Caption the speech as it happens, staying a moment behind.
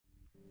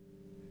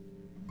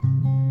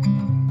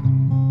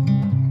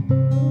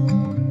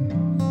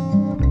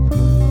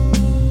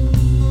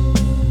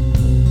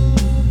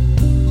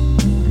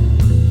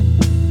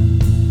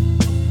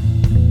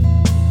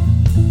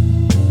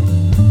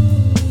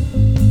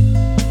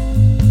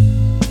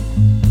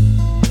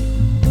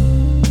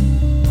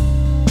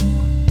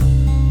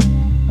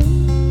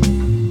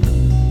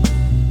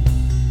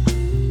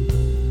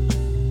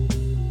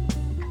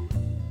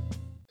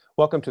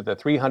Welcome to the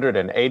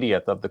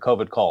 380th of the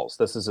COVID calls.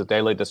 This is a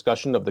daily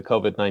discussion of the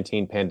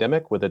COVID-19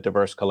 pandemic with a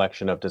diverse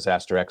collection of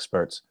disaster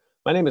experts.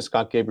 My name is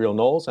Scott Gabriel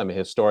Knowles. I'm a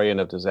historian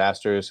of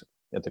disasters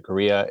at the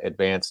Korea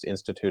Advanced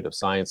Institute of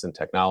Science and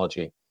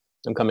Technology.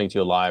 I'm coming to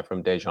you live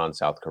from Daejeon,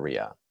 South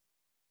Korea.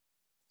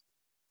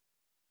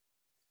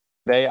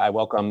 Today, I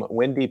welcome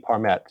Wendy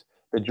Parmet,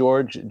 the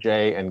George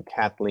J. and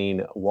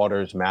Kathleen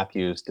Waters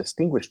Matthews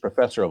Distinguished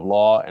Professor of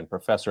Law and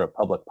Professor of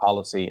Public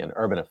Policy and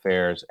Urban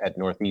Affairs at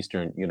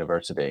Northeastern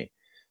University.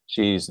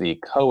 She's the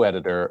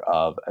co-editor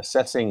of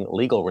Assessing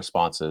Legal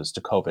Responses to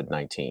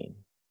COVID-19.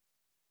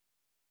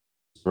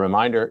 A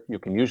reminder, you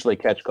can usually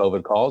catch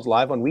COVID Calls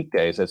live on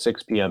weekdays at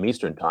 6 p.m.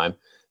 Eastern Time.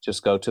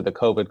 Just go to the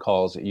COVID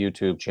Calls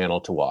YouTube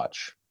channel to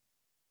watch.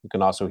 You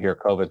can also hear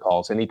COVID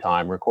Calls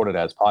anytime, recorded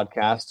as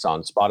podcasts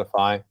on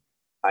Spotify,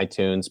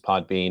 iTunes,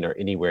 Podbean, or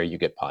anywhere you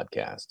get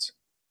podcasts.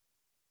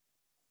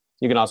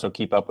 You can also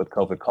keep up with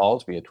COVID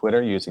Calls via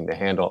Twitter using the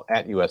handle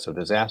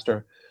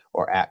 @USODisaster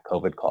or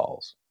 @COVID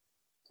Calls.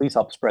 Please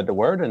help spread the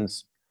word and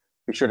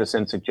be sure to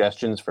send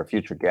suggestions for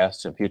future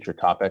guests and future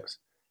topics.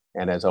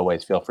 And as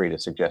always, feel free to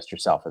suggest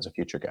yourself as a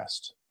future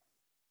guest.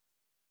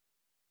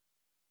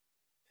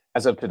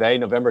 As of today,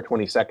 November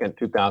 22nd,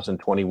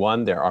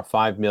 2021, there are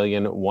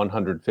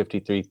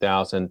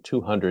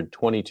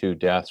 5,153,222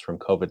 deaths from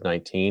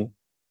COVID-19.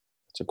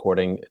 It's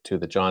according to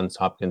the Johns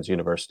Hopkins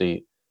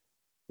University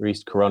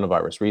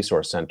Coronavirus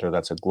Resource Center.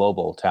 That's a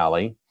global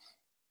tally.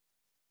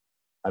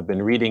 I've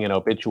been reading an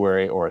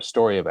obituary or a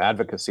story of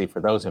advocacy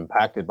for those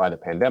impacted by the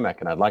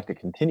pandemic, and I'd like to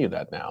continue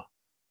that now.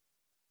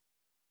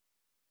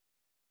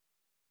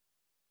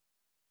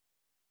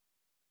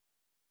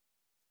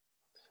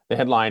 The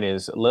headline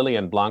is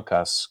Lillian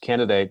Blancas,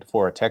 candidate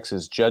for a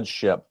Texas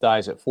judgeship,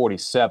 dies at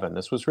 47.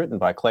 This was written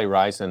by Clay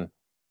Reisen.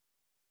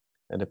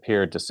 It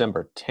appeared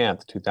December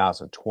 10th,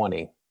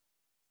 2020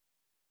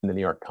 in the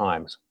New York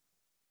Times.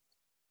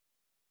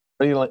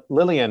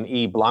 Lillian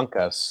E.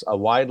 Blancas, a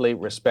widely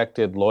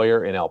respected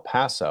lawyer in El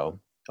Paso,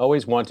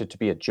 always wanted to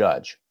be a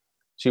judge.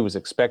 She was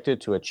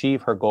expected to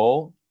achieve her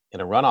goal in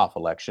a runoff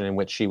election in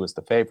which she was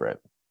the favorite.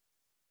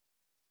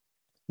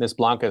 Ms.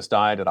 Blancas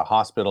died at a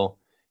hospital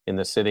in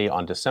the city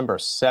on December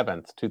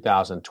 7th,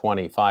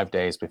 2020, 5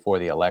 days before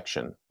the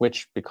election,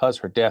 which, because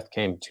her death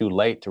came too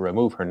late to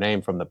remove her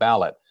name from the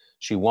ballot,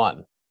 she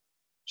won.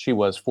 She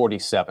was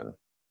 47.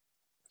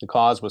 The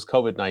cause was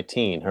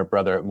COVID-19, her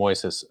brother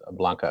Moises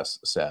Blancas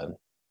said.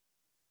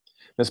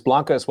 Ms.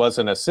 Blancas was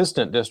an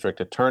assistant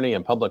district attorney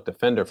and public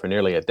defender for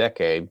nearly a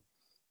decade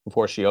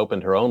before she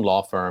opened her own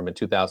law firm in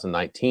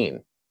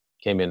 2019.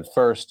 Came in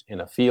first in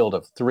a field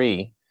of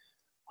 3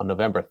 on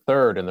November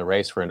 3rd in the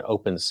race for an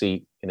open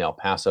seat in El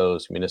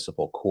Paso's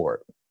municipal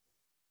court.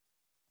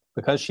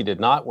 Because she did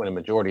not win a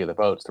majority of the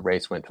votes, the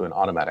race went to an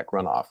automatic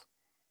runoff.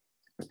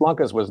 Ms.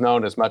 Blancas was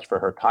known as much for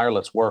her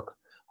tireless work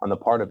on the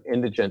part of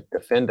indigent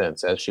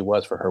defendants as she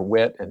was for her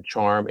wit and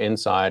charm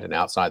inside and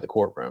outside the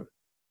courtroom.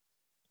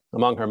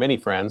 Among her many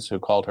friends who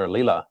called her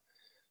Lila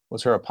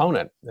was her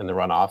opponent in the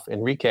runoff,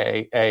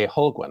 Enrique A.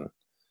 Holguin,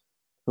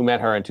 who met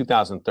her in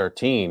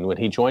 2013 when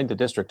he joined the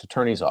district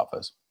attorney's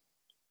office.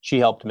 She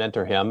helped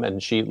mentor him,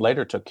 and she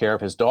later took care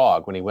of his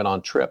dog when he went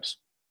on trips.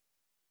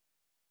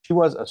 She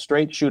was a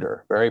straight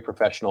shooter, very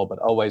professional, but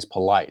always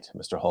polite,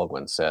 Mr.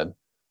 Holguin said.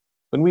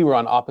 When we were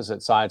on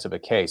opposite sides of a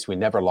case, we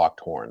never locked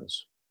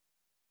horns.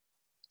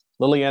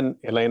 Lillian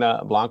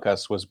Elena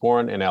Blancas was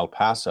born in El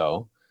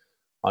Paso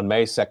on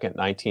May 2nd,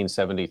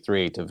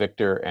 1973, to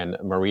Victor and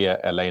Maria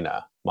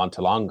Elena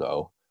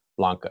Montelongo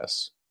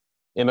Blancas,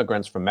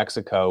 immigrants from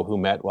Mexico who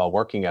met while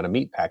working at a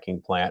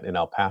meatpacking plant in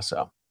El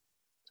Paso.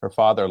 Her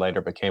father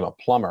later became a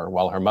plumber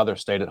while her mother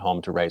stayed at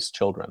home to raise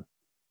children.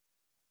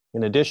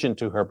 In addition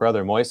to her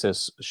brother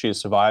Moises, she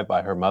is survived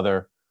by her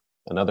mother,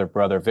 another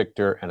brother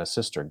Victor, and a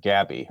sister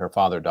Gabby. Her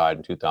father died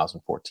in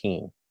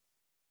 2014.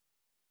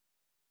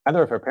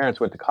 Neither of her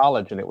parents went to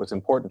college, and it was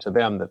important to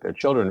them that their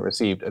children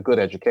received a good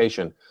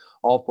education.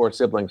 All 4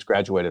 siblings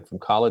graduated from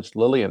college.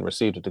 Lillian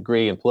received a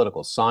degree in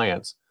political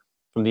science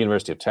from the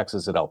University of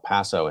Texas at El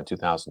Paso in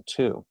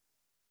 2002.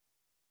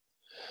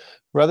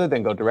 Rather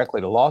than go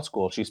directly to law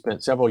school, she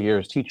spent several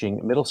years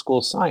teaching middle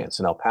school science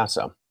in El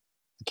Paso.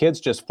 The kids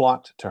just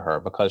flocked to her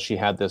because she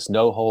had this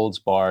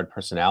no-holds-barred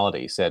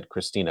personality, said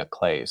Christina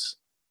Clays,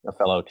 a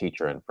fellow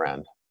teacher and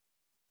friend.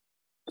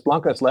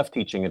 Blancas left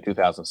teaching in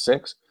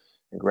 2006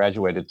 and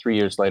graduated 3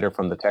 years later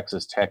from the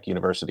Texas Tech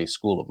University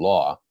School of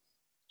Law.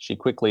 She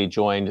quickly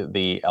joined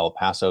the El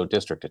Paso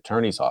District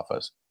Attorney's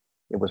Office.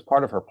 It was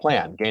part of her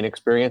plan: gain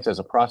experience as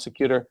a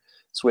prosecutor,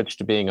 switch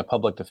to being a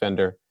public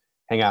defender,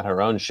 hang out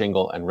her own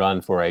shingle, and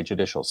run for a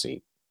judicial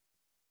seat.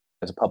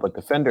 As a public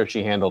defender,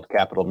 she handled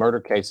capital murder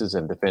cases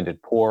and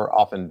defended poor,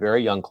 often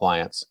very young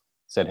clients,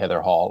 said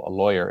Heather Hall, a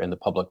lawyer in the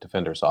public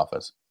defender's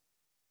office.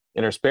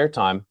 In her spare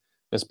time,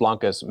 Ms.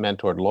 Blancas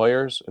mentored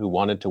lawyers who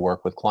wanted to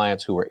work with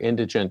clients who were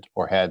indigent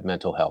or had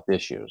mental health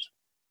issues.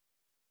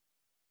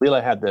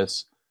 Lila had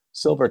this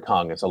silver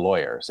tongue as a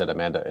lawyer, said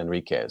Amanda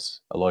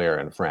Enriquez, a lawyer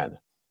and friend,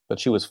 but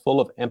she was full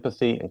of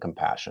empathy and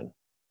compassion.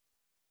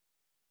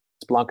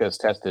 Blancas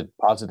tested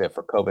positive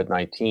for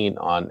COVID-19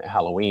 on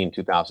Halloween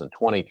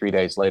 2020. 3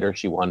 days later,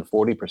 she won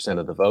 40%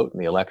 of the vote in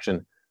the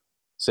election,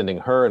 sending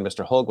her and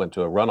Mr. Holguin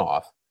to a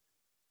runoff.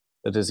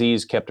 The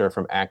disease kept her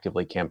from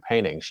actively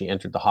campaigning. She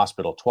entered the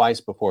hospital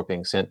twice before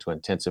being sent to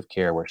intensive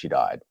care, where she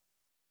died.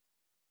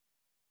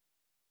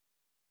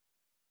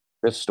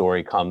 This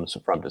story comes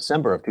from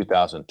December of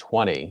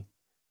 2020.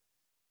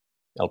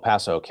 El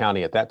Paso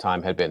County at that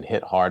time had been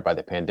hit hard by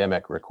the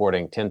pandemic,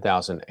 recording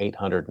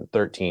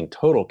 10,813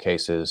 total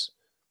cases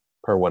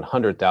per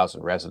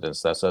 100,000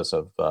 residents. That's as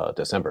of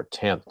December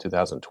 10th,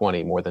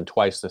 2020, more than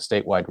twice the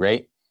statewide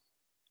rate,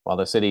 while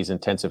the city's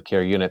intensive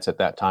care units at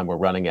that time were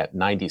running at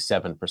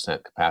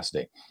 97%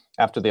 capacity.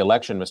 After the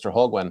election, Mr.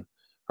 Holguin,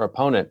 her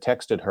opponent,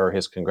 texted her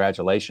his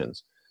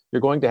congratulations.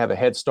 "You're going to have a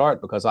head start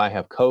because I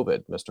have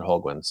COVID," Mr.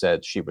 Holguin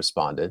said. She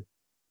responded,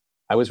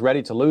 "I was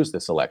ready to lose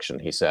this election,"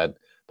 he said,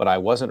 "but I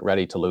wasn't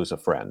ready to lose a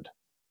friend."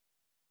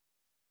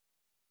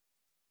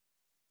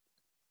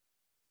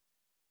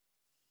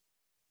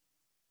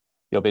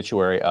 The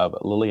obituary of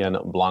Lillian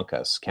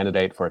Blancas,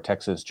 candidate for a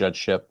Texas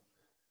judgeship,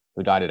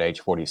 who died at age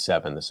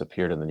 47. This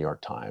appeared in the New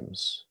York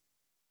Times.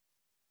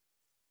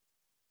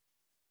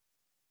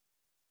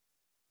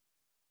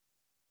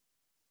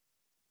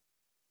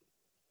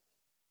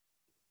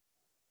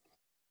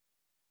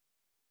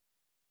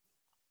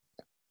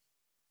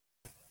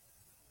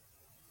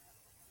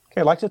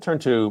 Okay, I'd like to turn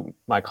to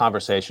my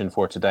conversation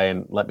for today,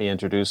 and let me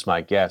introduce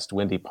my guest,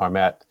 Wendy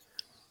Parmet.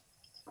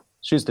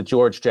 She's the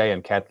George J.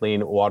 and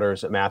Kathleen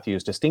Waters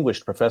Matthews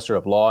Distinguished Professor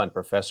of Law and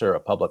Professor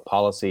of Public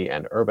Policy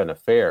and Urban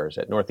Affairs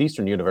at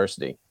Northeastern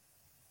University,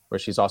 where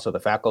she's also the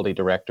faculty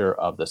director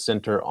of the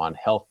Center on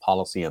Health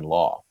Policy and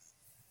Law.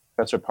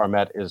 Professor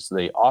Parmet is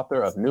the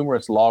author of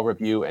numerous law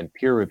review and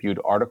peer-reviewed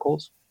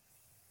articles.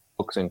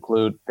 Books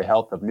include The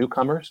Health of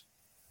Newcomers,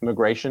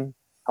 Immigration,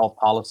 Health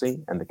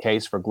Policy, and The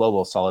Case for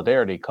Global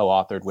Solidarity,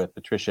 co-authored with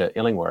Patricia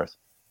Illingworth,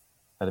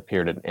 that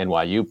appeared at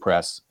NYU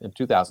Press in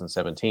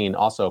 2017.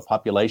 Also,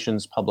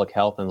 Populations, Public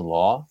Health, and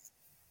Law,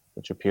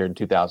 which appeared in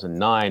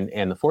 2009,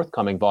 and the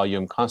forthcoming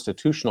volume,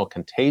 Constitutional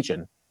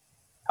Contagion,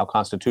 How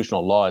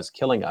Constitutional Law is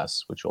Killing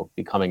Us, which will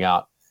be coming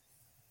out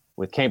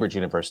with Cambridge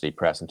University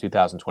Press in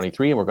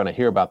 2023, and we're going to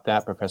hear about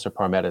that. Professor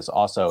Parmet is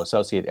also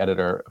Associate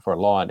Editor for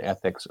Law and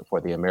Ethics for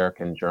the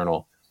American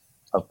Journal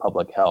of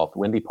Public Health.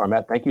 Wendy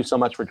Parmet, thank you so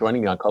much for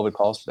joining me on COVID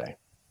Calls today.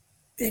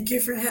 Thank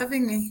you for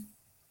having me.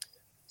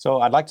 So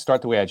I'd like to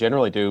start the way I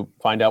generally do,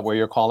 find out where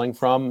you're calling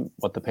from,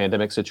 what the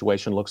pandemic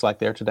situation looks like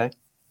there today.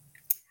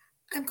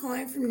 I'm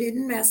calling from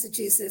Newton,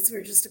 Massachusetts.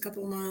 We're just a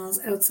couple miles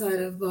outside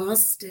of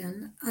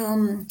Boston.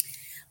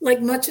 Like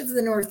much of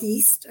the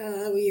Northeast,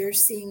 we are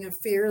seeing a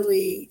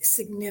fairly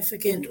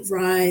significant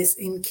rise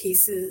in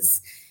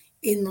cases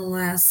in the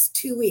last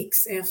 2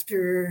 weeks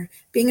after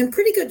being in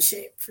pretty good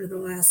shape for the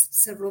last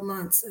several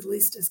months, at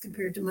least as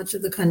compared to much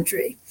of the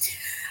country.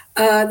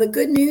 The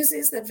good news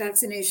is that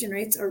vaccination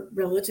rates are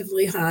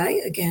relatively high,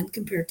 again,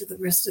 compared to the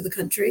rest of the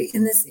country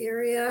in this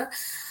area.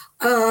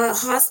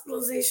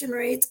 Hospitalization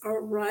rates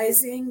are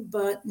rising,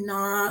 but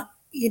not,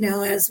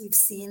 as we've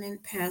seen in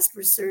past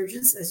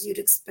resurgence, as you'd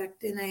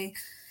expect in a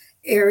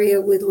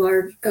area with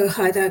large,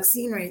 high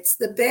vaccine rates.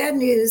 The bad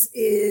news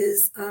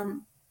is,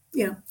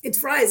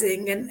 it's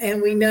rising,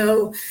 and we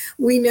know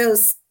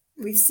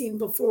we've seen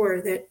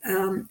before that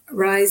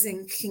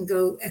rising can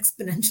go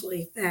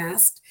exponentially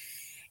fast.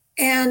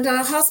 And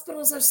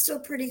hospitals are still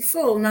pretty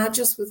full, not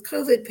just with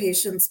COVID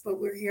patients, but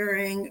we're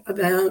hearing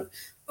about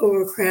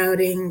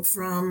overcrowding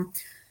from,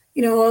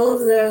 all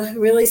of the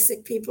really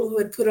sick people who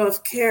had put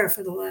off care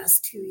for the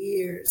last 2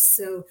 years.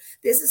 So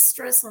there's a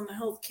stress on the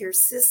healthcare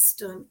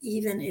system,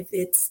 even if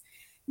it's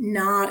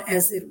not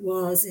as it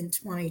was in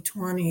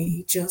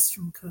 2020, just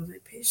from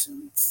COVID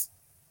patients.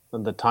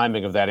 And the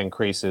timing of that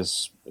increase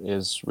is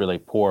really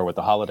poor with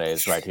the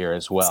holidays right here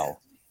as well.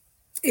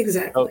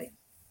 Exactly.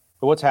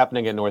 So what's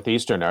happening at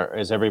Northeastern?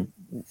 Is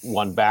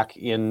everyone back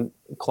in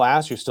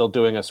class? You're still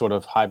doing a sort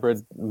of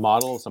hybrid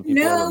model? Some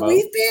people are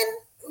remote?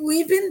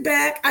 We've been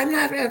back. I'm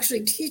not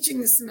actually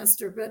teaching this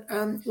semester, but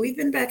we've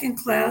been back in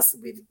class.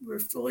 We're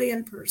fully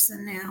in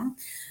person now.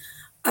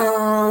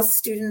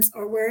 Students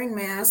are wearing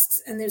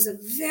masks, and there's a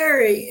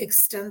very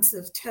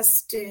extensive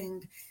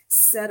testing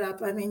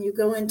setup. I mean, you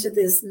go into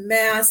this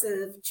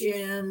massive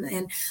gym,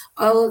 and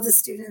all of the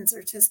students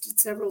are tested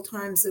several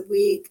times a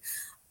week.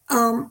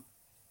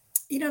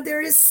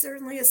 There is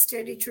certainly a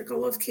steady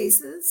trickle of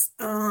cases,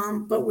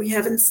 but we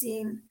haven't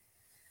seen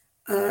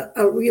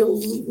a real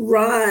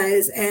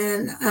rise.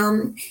 And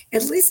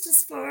at least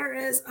as far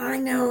as I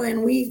know,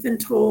 and we've been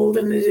told,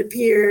 and it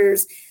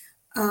appears,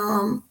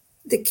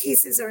 the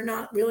cases are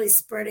not really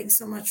spreading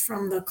so much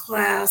from the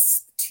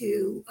class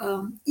to,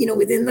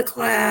 within the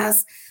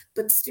class,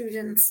 but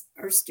students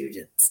are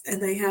students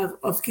and they have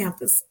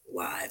off-campus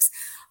lives.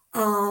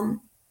 We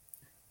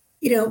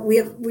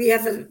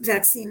have a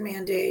vaccine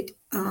mandate.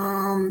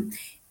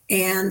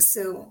 And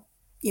so,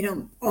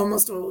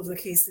 almost all of the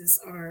cases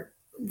are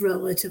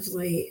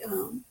relatively,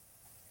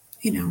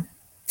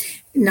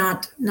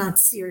 not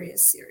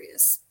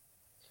serious.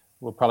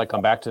 We'll probably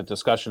come back to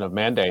discussion of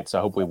mandates.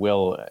 I hope we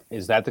will.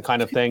 Is that the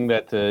kind of thing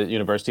that the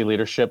university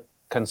leadership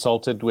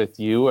consulted with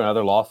you and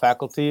other law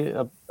faculty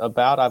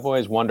about? I've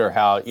always wondered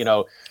how,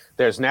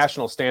 there's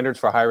national standards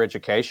for higher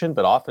education,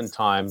 but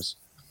oftentimes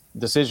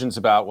decisions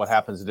about what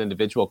happens at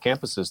individual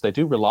campuses, they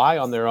do rely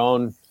on their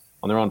own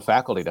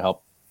faculty to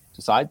help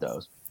decide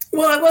those.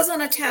 Well, I was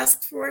on a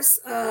task force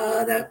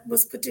that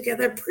was put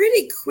together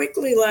pretty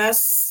quickly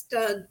last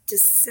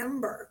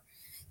December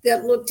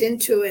that looked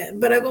into it.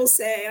 But I will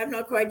say, I'm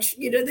not quite,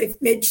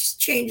 they've made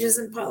changes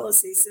in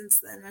policy since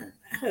then.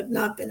 I have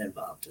not been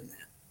involved in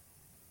that.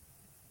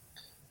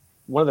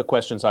 One of the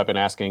questions I've been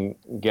asking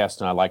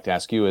guests, and I'd like to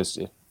ask you, is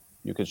if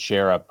you could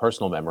share a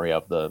personal memory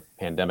of the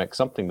pandemic,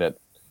 something that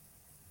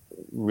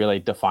really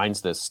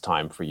defines this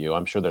time for you.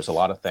 I'm sure there's a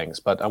lot of things,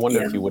 but I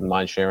wonder if you wouldn't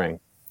mind sharing.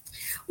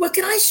 Well,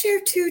 can I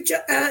share two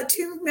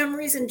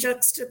memories in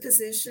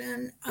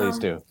juxtaposition? Please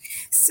do.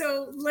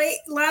 So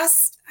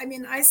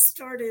I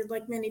started,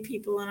 like many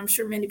people, and I'm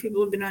sure many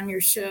people have been on your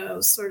show,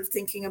 sort of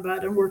thinking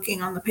about and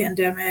working on the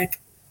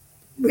pandemic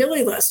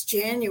really last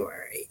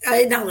January.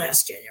 Not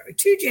last January,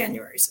 2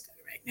 Januaries ago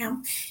right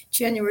now,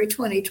 January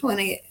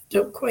 2020.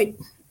 Don't quite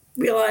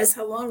realize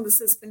how long this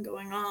has been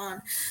going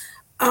on.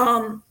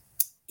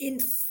 In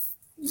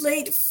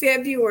late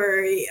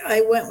February,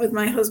 I went with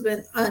my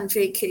husband on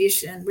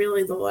vacation,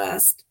 really the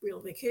last real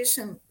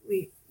vacation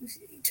we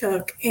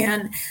took.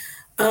 And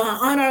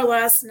on our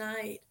last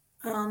night,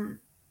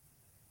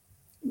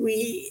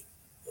 we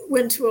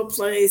went to a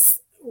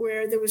place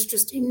where there was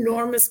just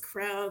enormous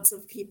crowds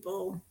of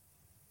people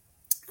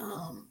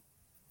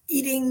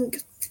eating,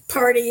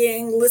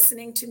 partying,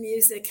 listening to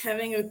music,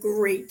 having a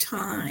great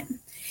time.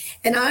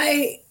 And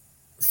I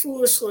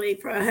foolishly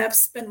perhaps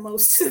spent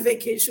most of the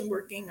vacation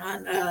working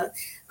on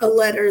a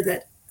letter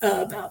that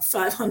about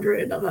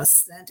 500 of us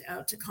sent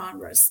out to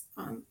Congress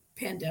on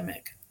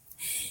pandemic.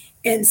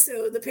 And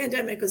so the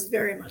pandemic was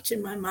very much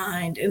in my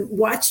mind, and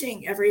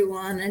watching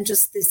everyone and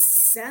just this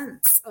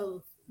sense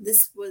of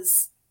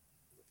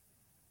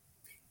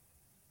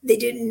they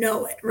didn't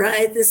know it,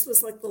 right? This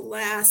was like the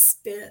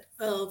last bit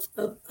of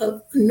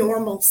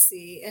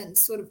normalcy and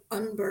sort of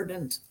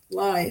unburdened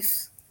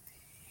life.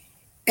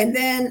 And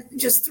then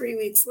just 3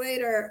 weeks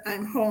later,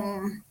 I'm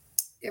home.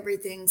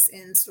 Everything's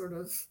in sort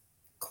of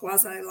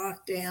quasi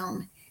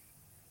lockdown.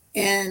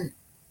 And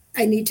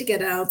I need to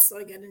get out. So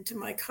I get into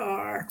my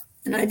car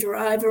and I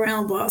drive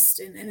around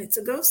Boston, and it's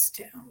a ghost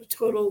town, a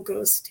total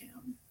ghost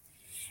town.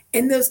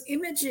 And those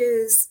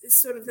images,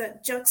 sort of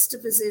that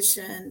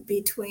juxtaposition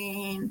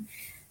between,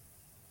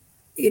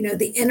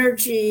 the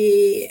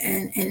energy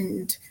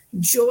and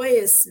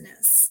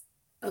joyousness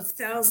of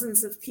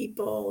thousands of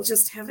people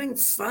just having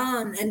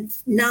fun and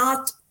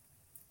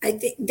I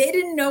think they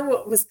didn't know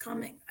what was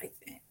coming, I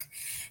think.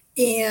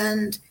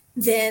 And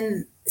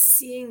then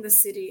seeing the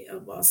city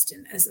of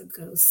Boston as a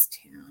ghost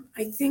town,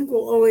 I think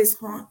will always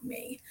haunt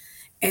me.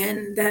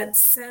 And that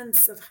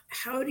sense of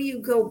how do you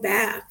go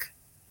back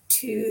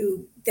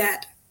to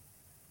that?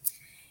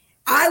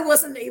 I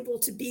wasn't able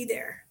to be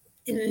there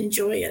and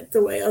enjoy it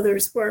the way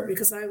others were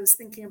because I was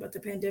thinking about the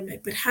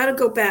pandemic, but how to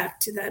go back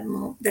to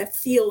that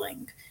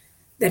feeling,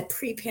 that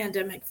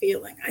pre-pandemic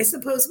feeling. I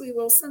suppose we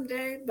will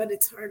someday, but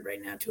it's hard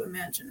right now to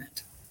imagine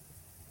it.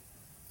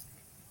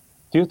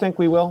 Do you think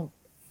we will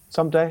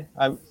someday?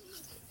 I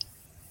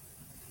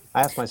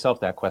ask myself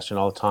that question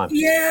all the time.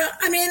 Yeah,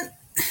 I mean,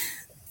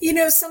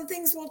 some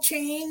things will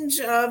change.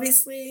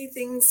 Obviously,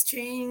 things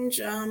change.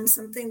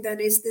 Something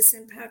that is this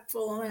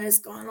impactful and has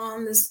gone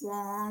on this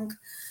long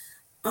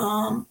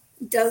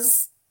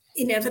does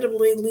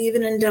inevitably leave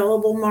an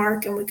indelible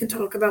mark, and we can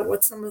talk about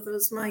what some of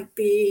those might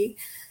be.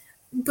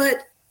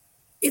 But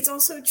it's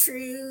also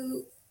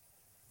true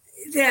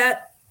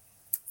that,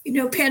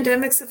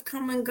 pandemics have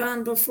come and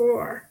gone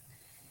before.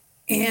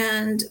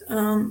 And,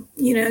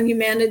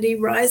 humanity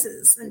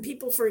rises and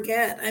people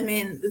forget. I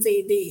mean,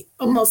 the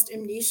almost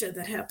amnesia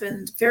that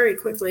happened very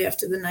quickly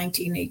after the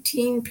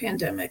 1918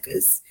 pandemic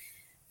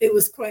it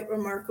was quite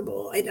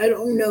remarkable. I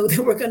don't know that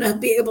we're going to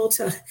be able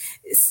to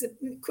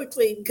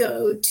quickly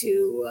go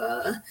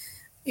to,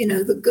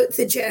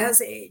 the jazz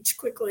age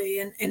quickly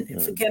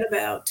and forget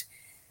about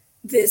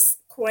this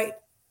quite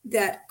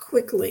that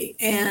quickly.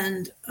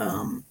 And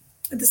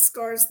the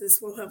scars this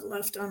will have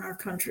left on our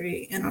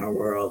country and our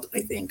world,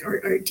 I think,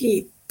 are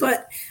deep.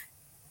 But,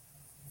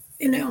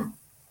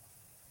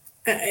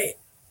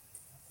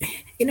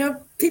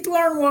 people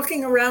aren't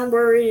walking around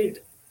worried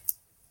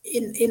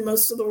in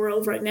most of the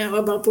world right now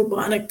about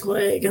bubonic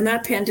plague, and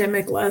that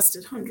pandemic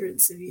lasted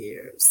hundreds of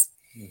years.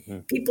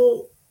 Mm-hmm.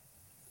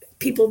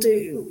 People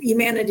do,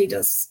 humanity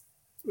does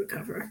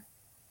recover.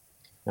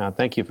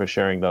 Thank you for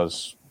sharing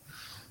those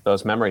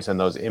memories and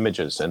those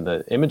images and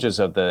the images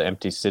of the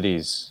empty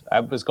cities. I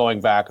was going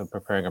back and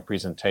preparing a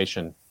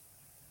presentation.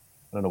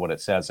 I don't know what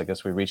it says. I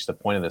guess we reached the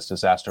point of this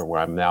disaster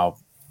where I'm now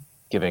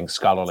giving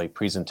scholarly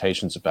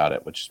presentations about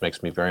it, which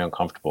makes me very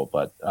uncomfortable.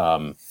 But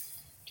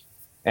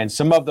and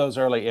some of those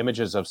early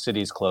images of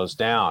cities closed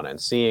down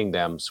and seeing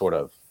them sort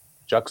of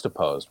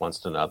juxtaposed one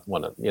to another,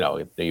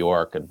 New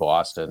York and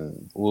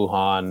Boston,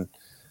 Wuhan,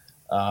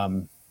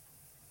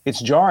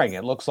 it's jarring.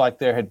 It looks like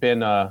there had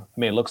been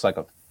it looks like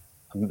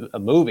a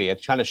movie.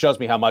 It kind of shows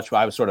me how much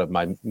I was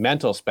my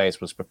mental space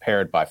was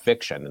prepared by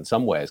fiction in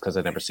some ways, because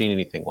I'd never seen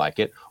anything like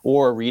it,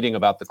 or reading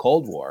about the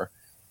Cold War,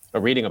 or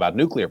reading about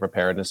nuclear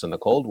preparedness in the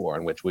Cold War,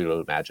 in which we would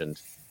have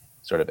imagined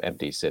sort of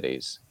empty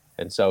cities.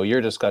 And so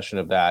your discussion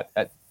of that,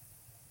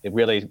 it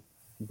really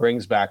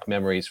brings back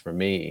memories for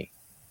me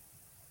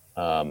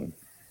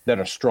that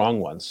are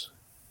strong ones,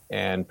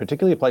 and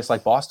particularly a place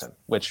like Boston,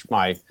 which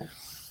my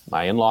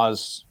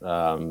in-laws,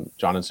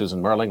 John and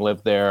Susan Merling,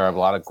 lived there. I have a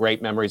lot of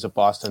great memories of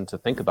Boston. To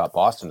think about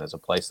Boston as a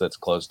place that's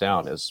closed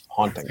down is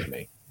haunting to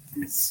me.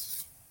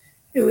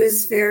 It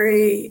was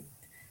very,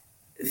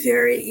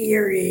 very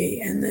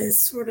eerie, and this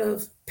sort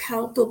of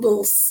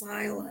palpable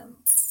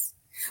silence,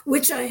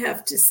 which I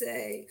have to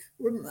say,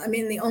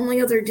 the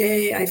only other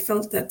day I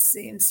felt that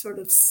same sort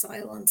of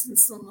silence and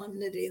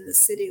solemnity in the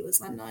city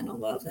was on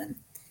 9/11,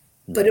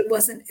 but it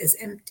wasn't as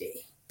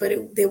empty.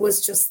 But there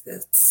was just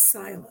the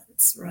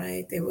silence,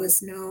 right? There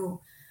was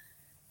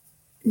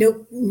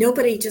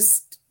nobody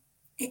just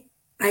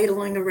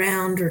idling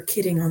around or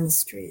kidding on the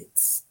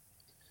streets.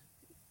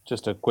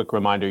 Just a quick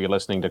reminder, you're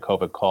listening to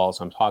COVID Calls.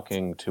 I'm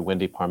talking to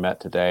Wendy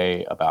Parmet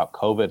today about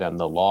COVID and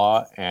the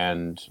law.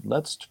 And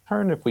let's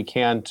turn, if we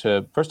can,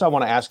 to, first I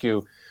want to ask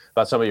you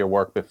about some of your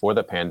work before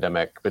the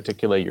pandemic,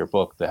 particularly your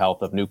book, The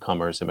Health of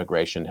Newcomers,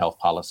 Immigration, Health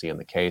Policy, and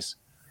the Case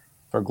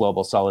for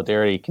Global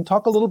Solidarity. Can you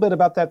talk a little bit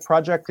about that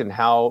project and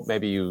how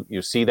maybe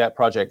you see that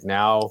project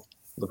now,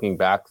 looking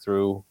back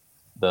through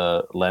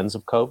the lens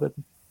of COVID?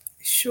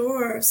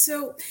 Sure.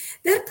 So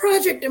that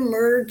project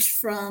emerged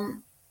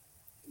from,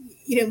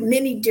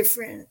 many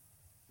different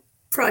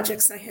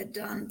projects I had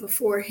done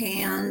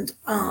beforehand,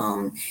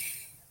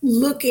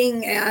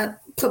 looking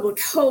at public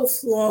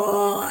health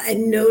law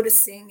and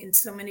noticing in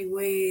so many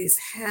ways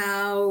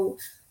how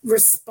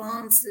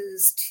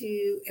responses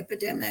to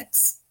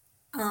epidemics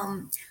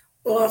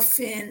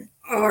often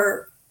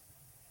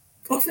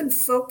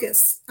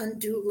focus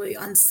unduly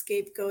on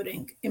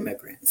scapegoating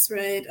immigrants,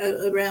 right,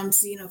 around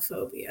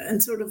xenophobia,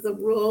 and sort of the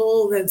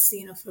role that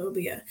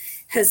xenophobia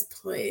has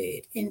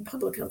played in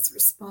public health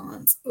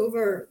response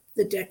over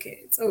the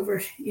decades,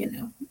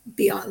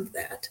 beyond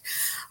that.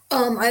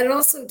 I had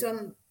also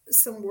done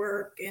some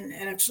work and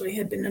actually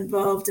had been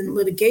involved in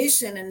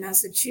litigation in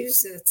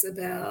Massachusetts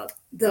about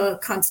the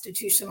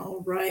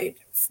constitutional right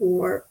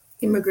for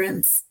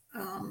immigrants.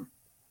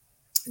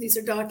 These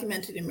are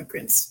documented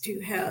immigrants to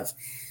have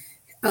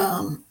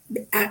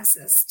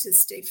access to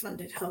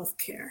state-funded health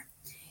care.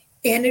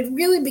 And it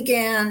really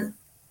began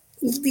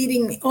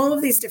leading me, all of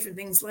these different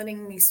things,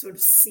 letting me sort of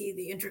see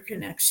the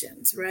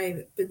interconnections,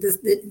 right? But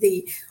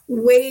the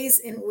ways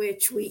in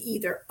which we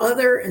either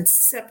other and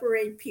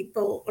separate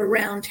people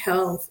around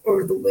health,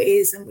 or the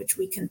ways in which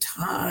we can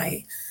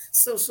tie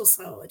social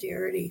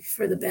solidarity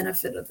for the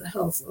benefit of the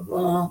health of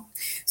all.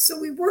 So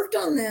we worked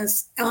on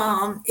this.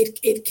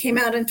 It came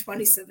out in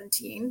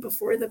 2017,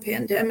 before the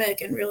pandemic,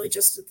 and really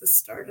just at the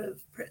start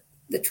of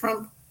the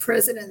Trump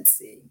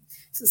presidency.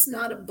 So it's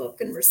not a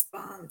book in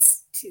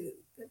response to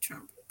the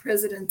Trump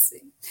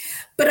presidency.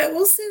 But I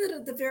will say that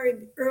at the very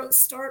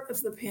start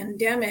of the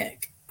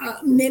pandemic,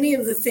 many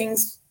of the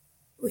things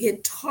we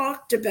had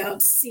talked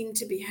about seemed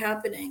to be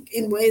happening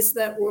in ways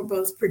that were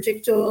both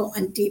predictable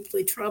and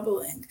deeply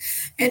troubling.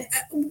 And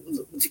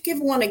to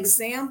give one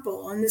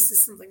example, and this is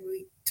something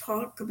we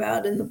talk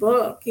about in the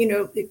book,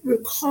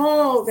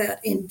 recall that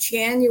in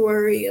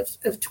January of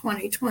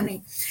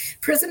 2020,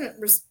 President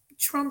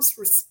Trump's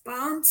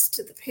response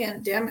to the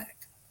pandemic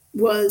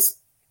was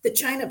the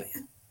China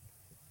ban.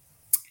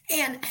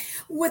 And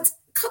what's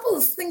a couple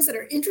of things that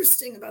are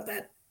interesting about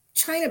that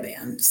China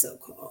ban,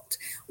 so-called.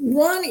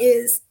 One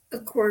is,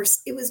 of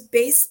course, it was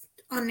based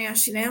on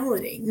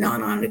nationality,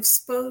 not on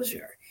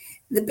exposure.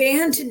 The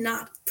ban did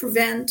not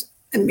prevent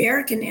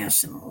American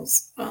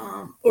nationals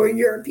or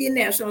European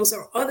nationals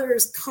or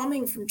others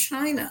coming from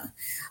China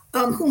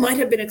who might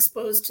have been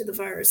exposed to the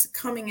virus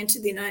coming into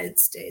the United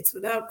States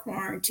without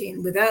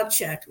quarantine, without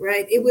check,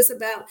 right? It was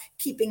about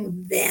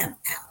keeping them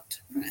out,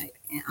 right?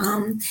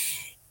 And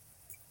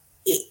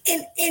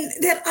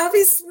that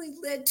obviously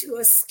led to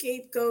a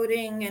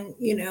scapegoating and,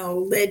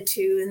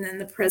 and then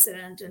the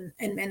president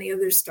and many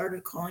others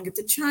started calling it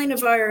the China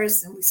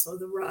virus. And we saw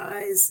the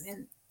rise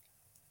in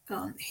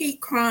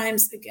hate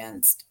crimes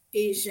against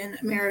Asian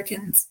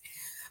Americans.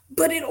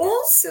 But it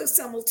also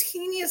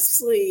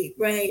simultaneously,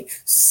 right,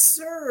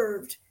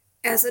 served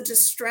as a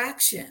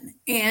distraction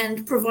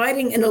and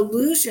providing an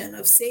illusion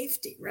of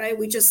safety, right?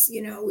 We just,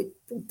 we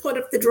put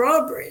up the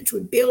drawbridge, we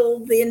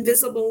build the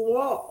invisible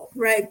wall,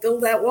 right?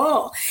 Build that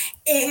wall.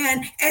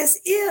 And as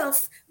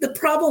if the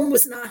problem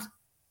was not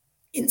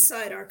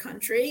inside our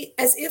country,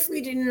 as if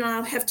we did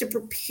not have to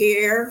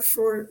prepare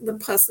for the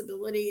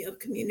possibility of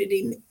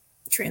community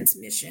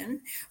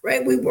transmission,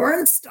 right? We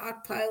weren't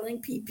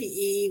stockpiling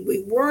PPE.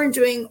 We weren't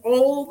doing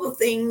all the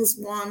things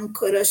one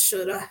coulda,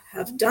 shoulda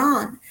have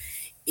done.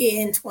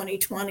 in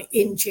 2020,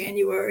 in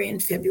January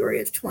and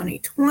February of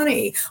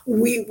 2020,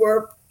 we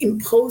were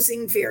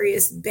imposing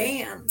various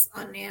bans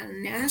on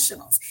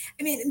nationals.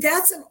 I mean,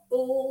 that's an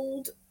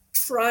old,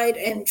 tried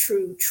and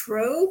true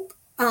trope.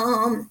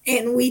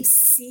 And we've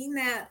seen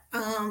that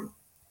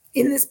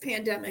in this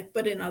pandemic,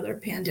 but in other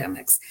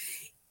pandemics.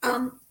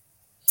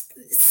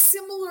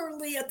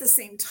 Similarly, at the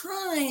same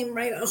time,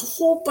 right, a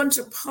whole bunch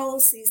of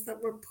policies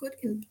that were put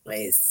in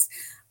place,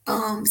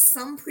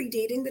 some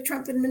predating the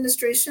Trump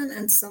administration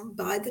and some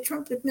by the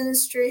Trump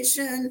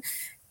administration,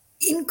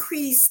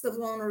 increase the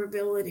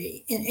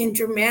vulnerability in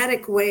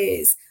dramatic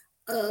ways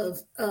of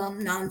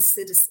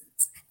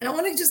non-citizens. And I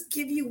want to just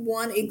give you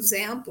one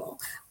example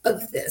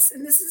of this.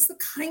 And this is the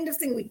kind of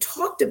thing we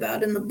talked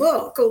about in the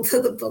book,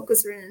 although the book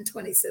was written in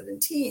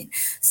 2017.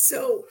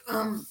 So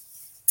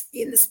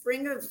in the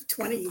spring of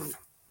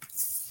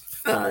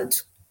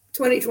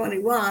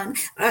 2021,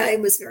 I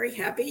was very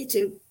happy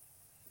to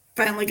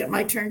finally got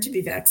my turn to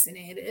be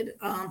vaccinated.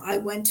 I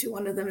went to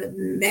one of the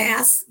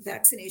mass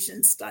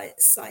vaccination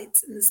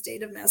sites in the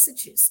state of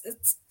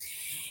Massachusetts.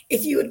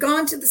 If you had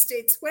gone to the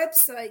state's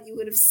website, you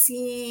would have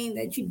seen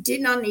that you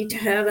did not need to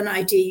have an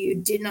ID. You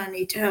did not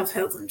need to have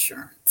health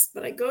insurance.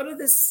 But I go to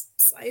this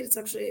site.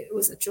 It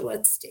was at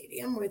Gillette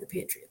Stadium where the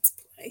Patriots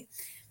play.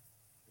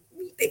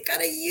 They've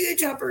got a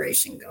huge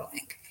operation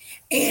going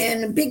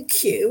and a big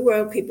queue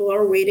where people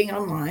are waiting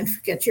online to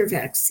get your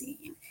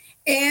vaccine.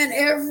 And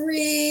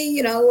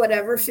every,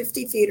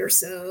 50 feet or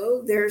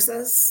so, there's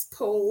a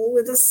pole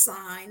with a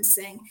sign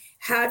saying,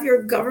 have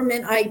your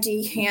government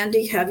ID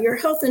handy, have your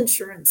health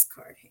insurance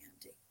card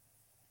handy.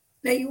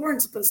 Now, you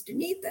weren't supposed to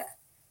need that,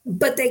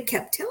 but they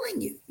kept telling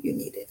you you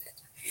needed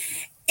it.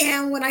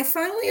 And when I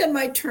finally had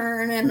my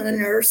turn and the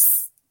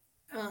nurse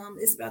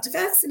is about to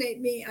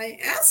vaccinate me, I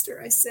asked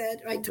her, I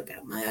took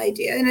out my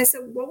ID and I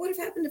said, what would have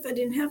happened if I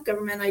didn't have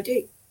government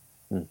ID?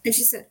 And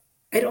she said,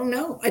 I don't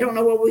know. I don't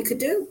know what we could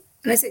do.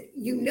 And I said,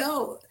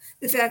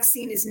 the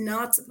vaccine is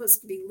not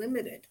supposed to be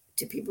limited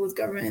to people with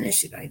government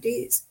issued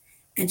IDs.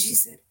 And she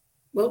said,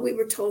 well, we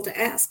were told to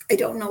ask. I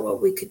don't know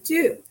what we could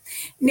do.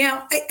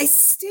 Now, I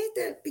state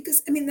that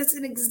because, that's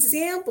an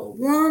example,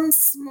 one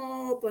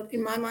small, but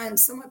in my mind,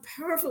 somewhat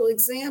powerful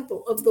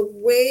example of the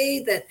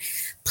way that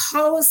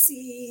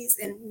policies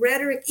and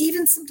rhetoric,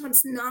 even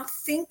sometimes not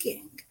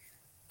thinking,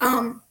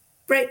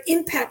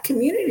 impact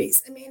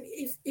communities.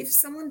 If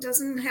someone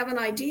doesn't have an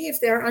ID, if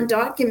they're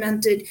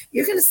undocumented,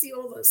 you're going to see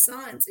all those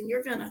signs and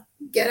you're going to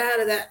get out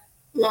of that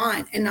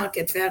line and not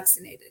get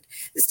vaccinated.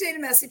 The state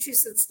of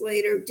Massachusetts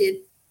later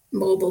did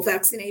mobile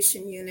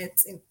vaccination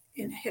units in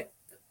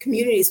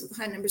communities with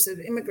high numbers of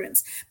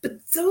immigrants.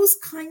 But those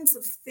kinds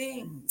of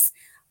things,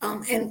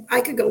 and I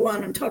could go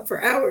on and talk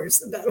for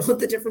hours about all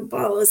the different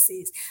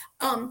policies,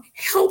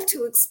 help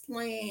to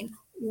explain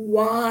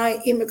why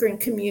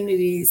immigrant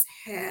communities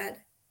had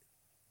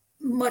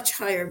much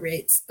higher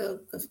rates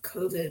of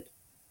COVID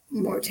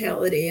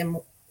mortality and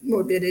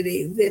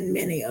morbidity than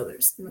many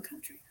others in the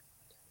country.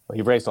 Well,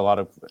 you've raised a lot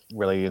of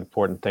really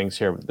important things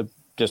here.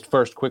 Just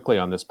first, quickly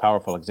on this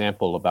powerful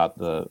example about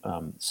the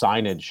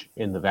signage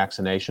in the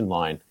vaccination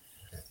line.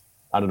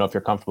 I don't know if you're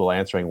comfortable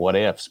answering what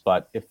ifs,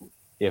 but if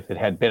it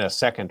had been a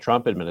second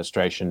Trump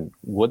administration,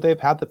 would they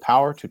have had the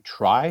power to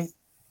try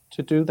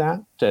to do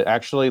that, to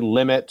actually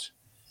limit,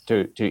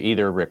 to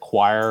either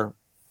require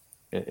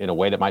in a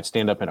way that might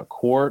stand up in a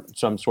court,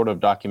 some sort of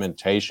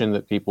documentation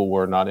that people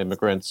were not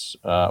immigrants,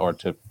 or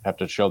to have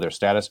to show their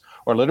status,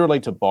 or literally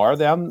to bar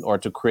them, or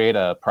to create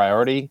a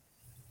priority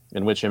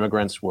in which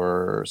immigrants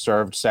were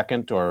served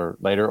second or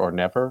later or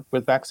never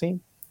with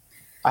vaccine?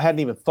 I hadn't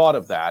even thought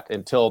of that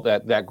until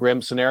that grim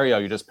scenario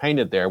you just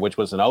painted there, which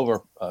was an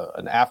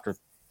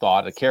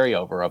afterthought, a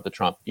carryover of the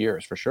Trump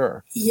years, for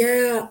sure.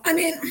 Yeah,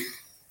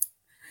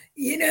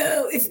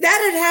 if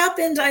that had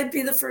happened, I'd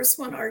be the first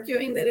one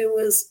arguing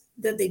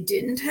that they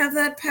didn't have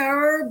that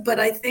power.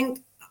 But I think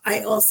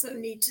I also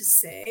need to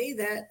say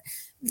that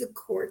the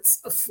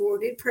courts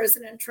afforded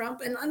President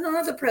Trump and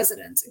other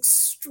presidents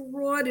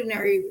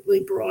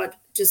extraordinarily broad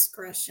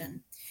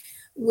discretion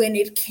when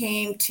it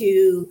came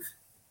to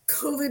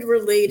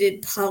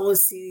COVID-related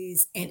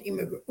policies and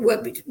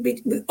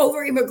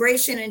over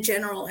immigration in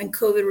general and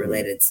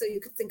COVID-related. So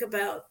you could think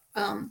about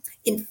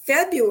in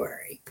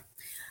February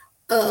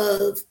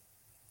of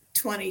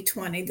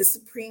 2020, the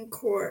Supreme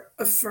Court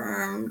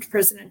affirmed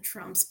President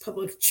Trump's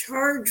public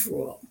charge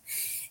rule.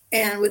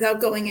 And without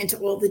going into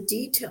all the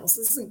details,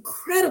 this is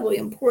incredibly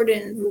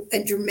important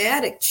and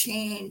dramatic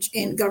change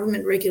in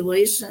government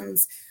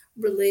regulations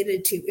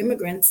related to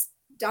immigrants,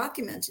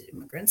 documented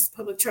immigrants. The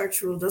public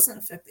charge rule doesn't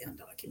affect the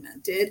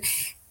undocumented,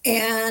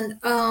 and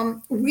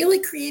really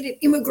created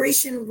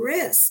immigration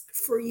risk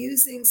for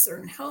using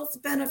certain health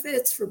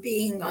benefits, for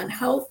being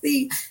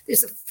unhealthy.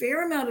 There's a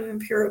fair amount of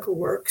empirical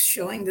work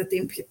showing that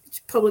the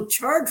public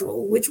charge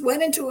rule, which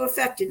went into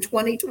effect in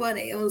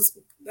 2020, it was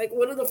like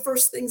one of the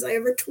first things I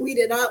ever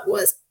tweeted out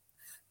was,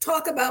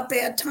 talk about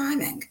bad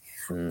timing.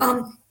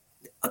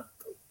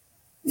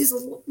 there's a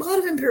lot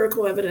of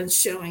empirical evidence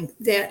showing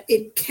that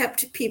it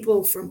kept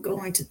people from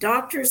going to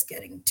doctors,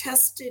 getting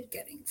tested,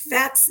 getting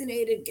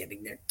vaccinated,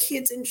 getting their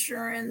kids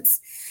insurance.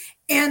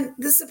 And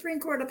the Supreme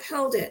Court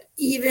upheld it,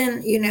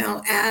 even,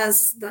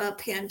 as the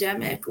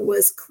pandemic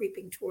was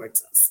creeping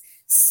towards us.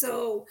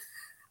 So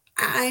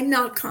I'm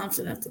not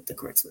confident that the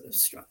courts would have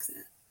struck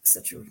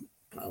such a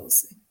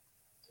policy.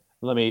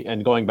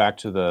 And going back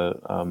to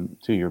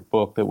to your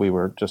book that we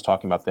were just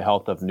talking about, the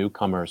health of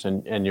newcomers,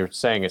 and you're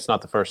saying it's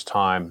not the first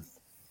time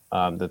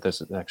that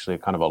this is actually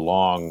kind of a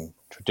long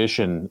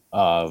tradition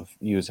of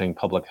using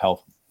public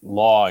health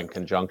law in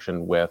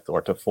conjunction with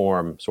or to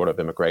form sort of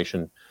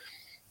immigration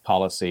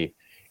policy.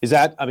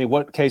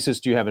 What cases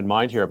do you have in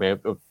mind here?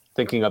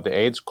 Thinking of the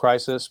AIDS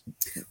crisis,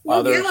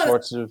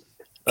 sorts of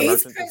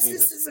AIDS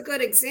crisis is a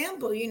good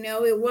example.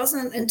 It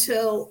wasn't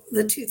until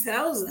the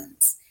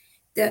 2000s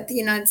that the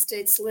United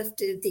States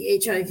lifted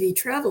the HIV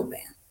travel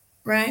ban,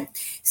 right?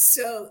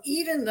 So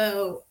even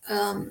though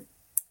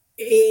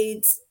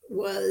AIDS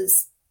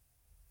was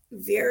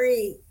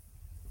very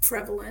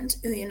prevalent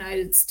in the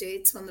United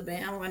States when the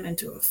ban went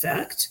into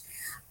effect,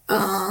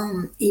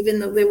 even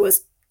though there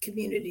was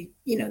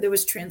there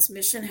was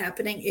transmission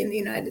happening in the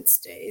United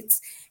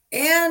States,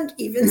 and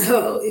even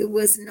though it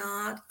was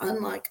not,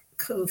 unlike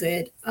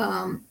COVID,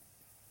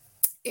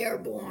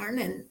 airborne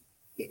and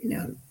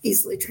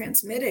easily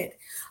transmitted,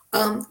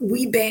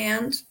 we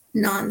banned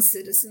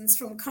non-citizens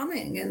from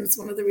coming. And it's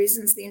one of the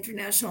reasons the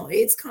International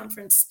AIDS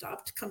Conference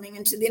stopped coming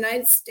into the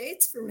United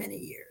States for many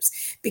years,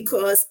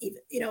 because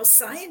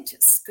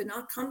scientists could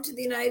not come to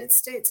the United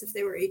States if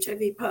they were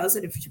HIV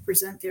positive to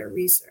present their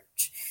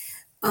research.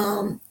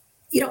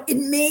 It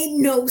made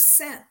no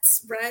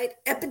sense, right?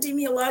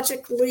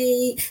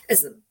 Epidemiologically,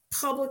 as a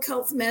public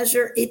health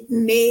measure, it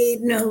made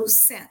no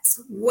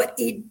sense. What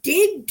it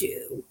did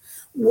do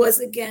was,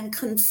 again,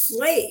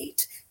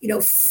 conflate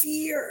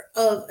fear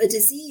of a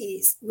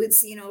disease with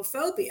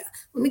xenophobia.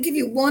 Let me give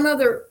you one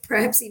other,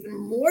 perhaps even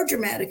more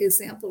dramatic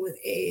example with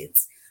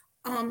AIDS.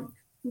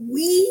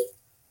 We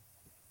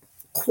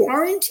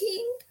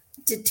quarantined,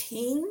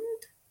 detained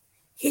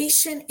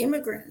Haitian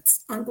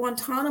immigrants on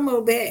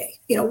Guantanamo Bay.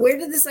 Where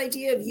did this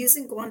idea of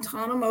using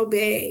Guantanamo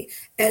Bay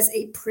as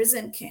a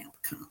prison camp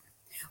come?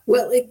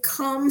 Well, it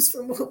comes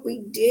from what we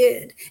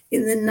did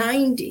in the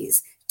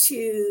 90s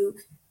to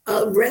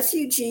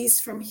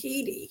refugees from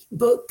Haiti,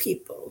 boat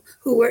people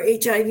who were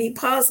HIV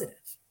positive.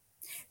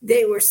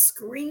 They were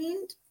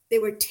screened, they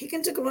were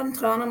taken to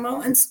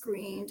Guantanamo and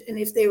screened, and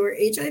if they were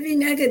HIV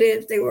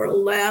negative, they were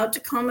allowed to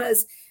come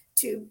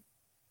to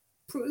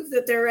prove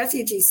that their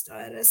refugee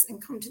status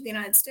and come to the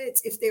United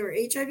States. If they were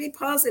HIV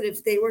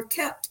positive, they were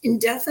kept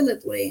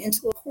indefinitely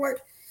until a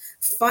court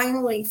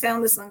finally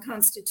found this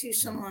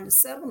unconstitutional and a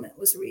settlement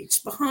was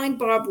reached behind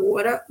barbed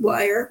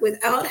wire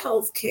without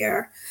health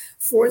care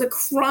for the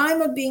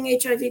crime of being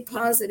HIV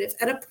positive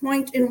at a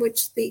point in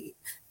which the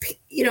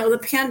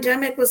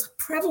pandemic was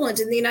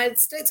prevalent in the United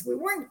States. We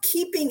weren't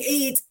keeping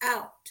AIDS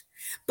out,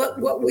 but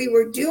what we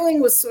were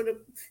doing was sort of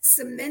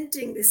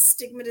cementing this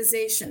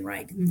stigmatization,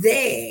 right?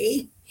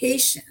 They,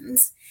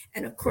 Haitians,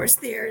 and of course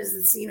there's the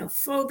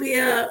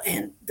xenophobia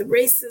and the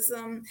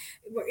racism,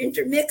 we're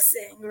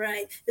intermixing,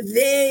 right?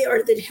 They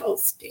are the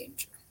health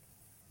danger.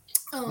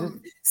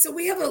 So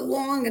we have a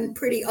long and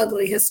pretty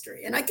ugly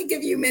history. And I could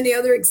give you many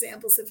other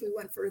examples if we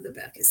went further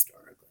back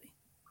historically.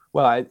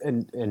 Well,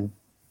 and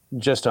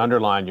just to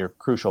underline your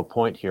crucial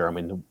point here,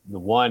 the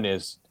one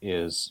is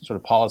sort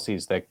of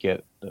policies that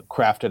get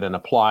crafted and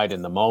applied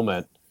in the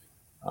moment,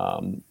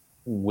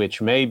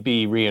 which may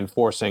be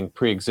reinforcing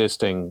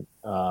pre-existing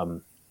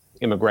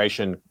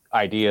immigration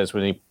ideas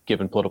with any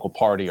given political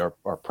party or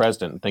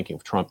president. I'm thinking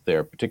of Trump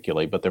there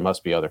particularly, but there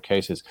must be other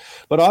cases.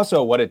 But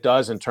also what it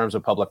does in terms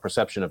of public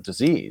perception of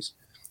disease.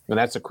 And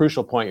that's a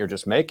crucial point you're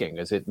just making,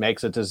 is it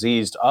makes a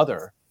diseased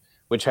other,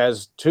 which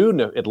has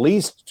at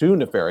least two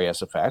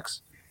nefarious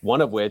effects, one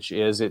of which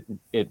is it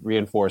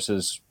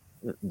reinforces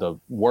the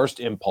worst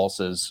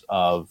impulses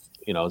of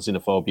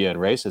xenophobia and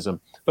racism,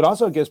 but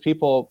also gives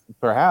people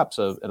perhaps,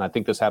 and I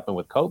think this happened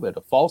with COVID,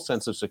 a false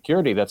sense of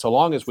security that so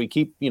long as we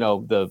keep,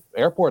 the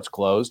airports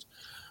closed,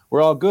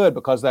 we're all good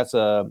because that's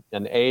an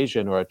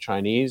Asian or a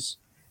Chinese,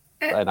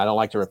 and I don't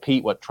like to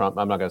repeat what Trump,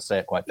 I'm not going to say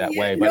it quite that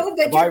way, but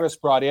a virus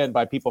brought in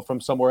by people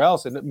from somewhere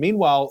else. And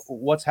meanwhile,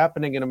 what's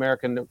happening in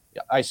American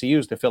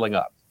ICUs, they're filling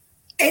up.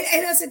 And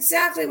that's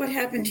exactly what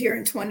happened here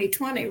in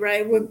 2020,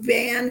 right? We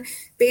banned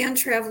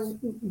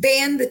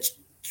the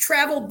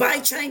travel by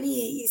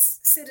Chinese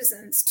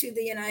citizens to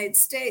the United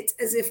States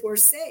as if we're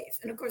safe.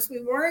 And of course, we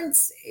weren't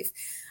safe.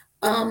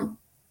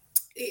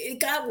 It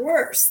got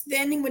worse.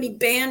 Then when he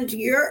banned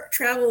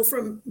travel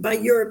by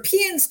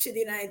Europeans to the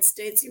United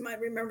States, you might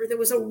remember there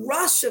was a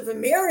rush of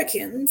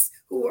Americans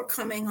who were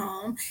coming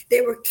home.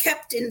 They were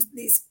kept in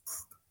these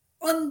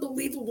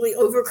unbelievably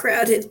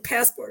overcrowded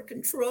passport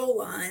control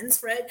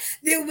lines, right?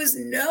 There was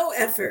no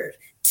effort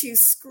to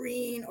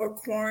screen or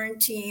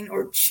quarantine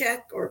or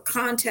check or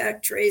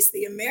contact trace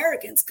the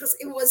Americans, because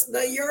it was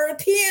the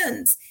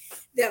Europeans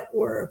that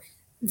were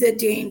the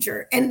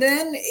danger. And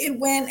then it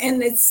went,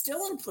 and it's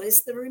still in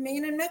place, the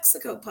Remain in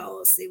Mexico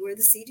policy, where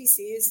the CDC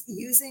is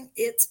using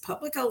its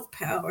public health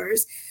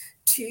powers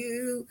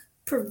to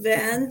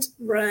prevent,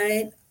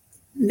 right,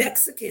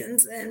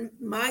 Mexicans and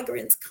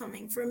migrants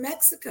coming from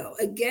Mexico.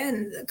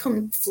 Again, the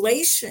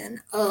conflation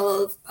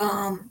of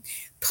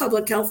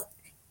public health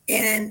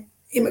and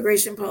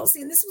immigration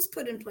policy. And this was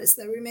put in place,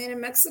 the Remain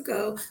in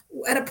Mexico,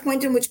 at a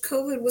point in which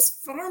COVID was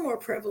far more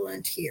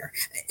prevalent here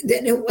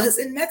than it was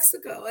in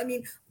Mexico. I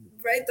mean,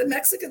 right, the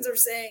Mexicans are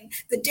saying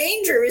the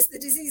danger is the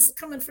disease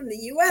coming from the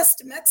US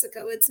to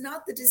Mexico. It's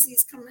not the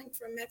disease coming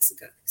from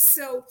Mexico.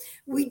 So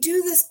we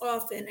do this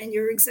often, and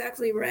you're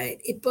exactly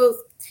right. It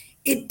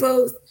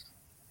both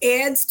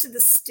adds to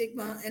the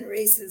stigma and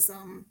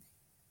racism,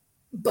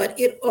 but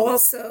it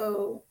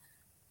also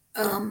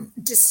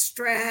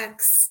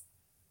distracts,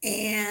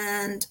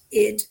 and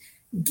it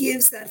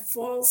gives that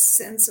false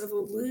sense of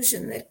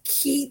illusion that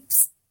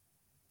keeps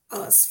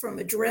us from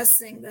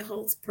addressing the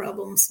health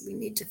problems we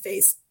need to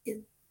face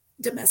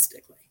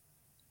domestically.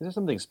 Is there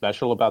something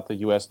special about the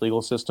U.S.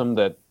 legal system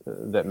that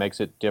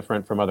makes it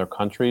different from other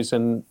countries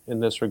in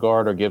this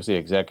regard, or gives the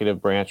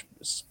executive branch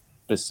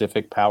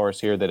specific powers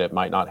here that it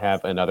might not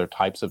have in other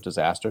types of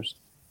disasters?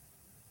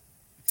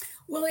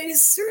 Well, it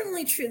is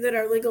certainly true that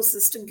our legal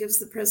system gives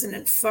the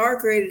president far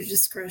greater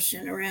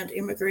discretion around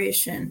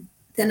immigration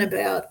than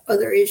about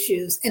other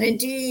issues. And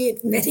indeed,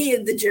 many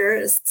of the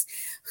jurists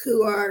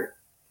who are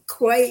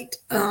quite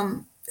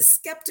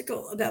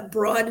skeptical about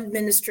broad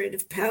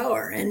administrative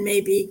power and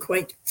may be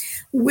quite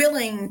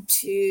willing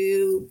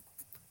to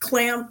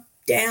clamp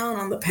down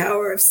on the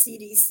power of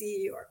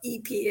CDC or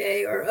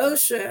EPA or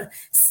OSHA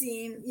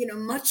seem,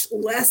 much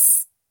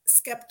less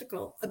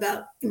skeptical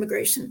about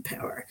immigration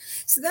power.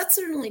 So that's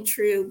certainly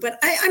true, but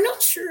I'm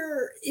not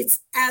sure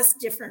it's as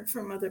different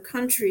from other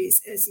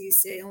countries, as you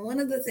say. And one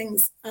of the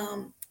things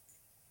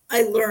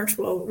I learned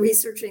while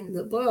researching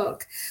the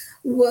book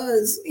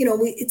was,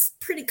 it's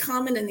pretty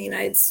common in the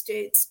United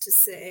States to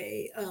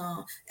say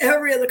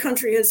every other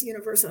country has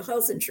universal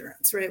health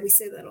insurance, right? We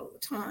say that all the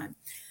time.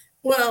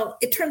 Well,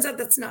 it turns out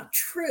that's not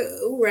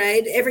true,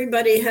 right?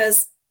 Everybody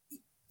has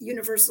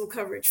universal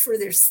coverage for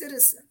their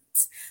citizens.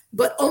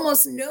 But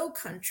almost no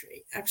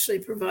country actually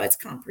provides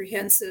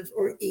comprehensive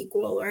or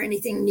equal or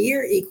anything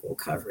near equal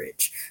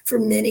coverage for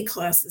many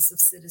classes of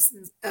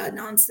citizens,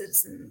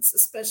 non-citizens,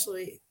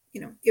 especially,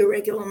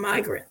 irregular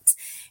migrants.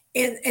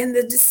 And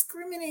the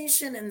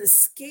discrimination and the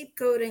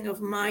scapegoating of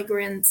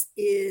migrants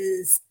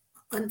is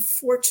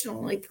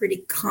unfortunately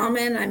pretty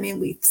common. I mean,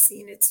 we've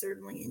seen it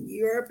certainly in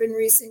Europe in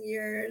recent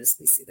years.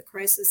 We see the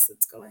crisis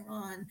that's going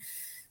on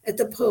at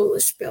the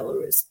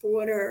Polish-Belarus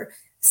border.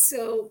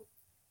 So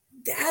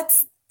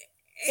that's,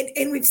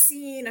 and we've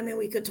seen,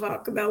 we could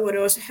talk about what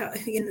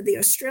the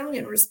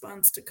Australian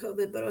response to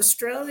COVID, but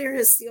Australia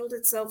has sealed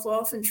itself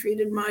off and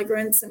treated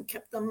migrants and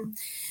kept them,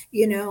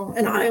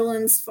 in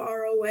islands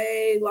far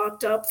away,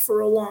 locked up for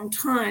a long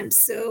time.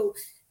 So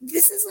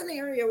this is an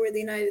area where the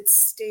United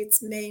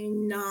States may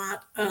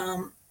not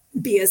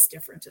be as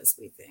different as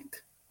we think.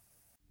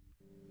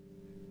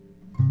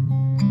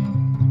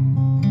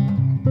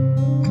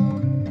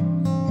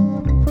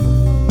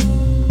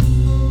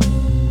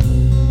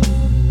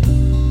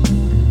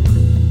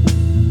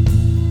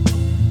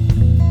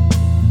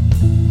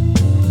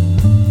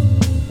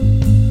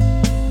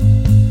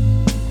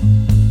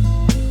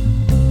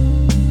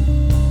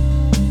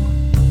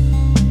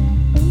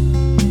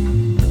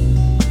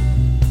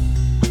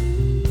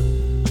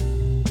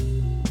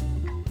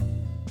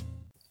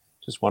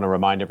 Just want to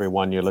remind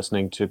everyone you're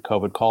listening to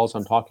COVID Calls.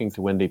 I'm talking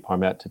to Wendy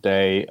Parmet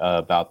today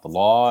about the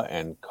law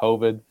and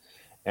COVID.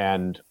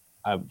 And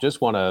I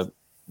just want to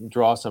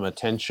draw some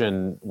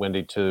attention,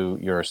 Wendy, to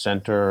your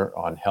Center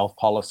on Health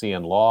Policy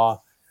and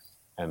Law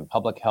and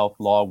Public Health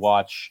Law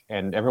Watch.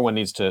 And everyone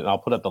needs to, and I'll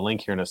put up the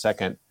link here in a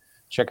second,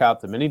 check out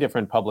the many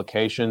different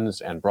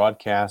publications and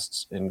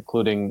broadcasts,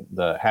 including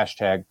the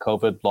hashtag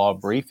COVID Law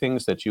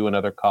briefings that you and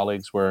other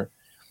colleagues were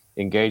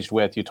engaged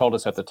with. You told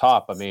us at the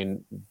top,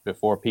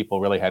 before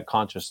people really had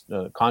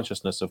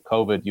consciousness of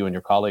COVID, you and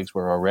your colleagues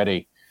were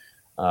already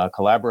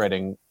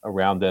collaborating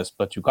around this,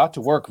 but you got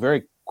to work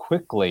very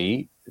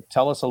quickly.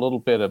 Tell us a little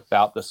bit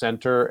about the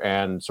center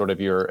and sort of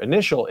your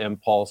initial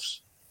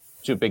impulse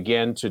to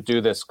begin to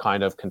do this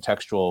kind of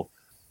contextual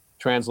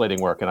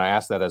translating work. And I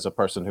asked that as a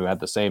person who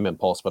had the same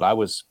impulse, but I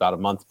was about a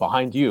month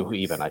behind you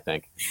even, I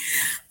think.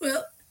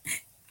 Well,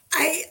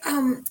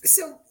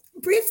 so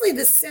briefly,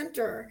 the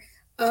center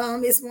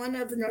is one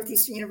of the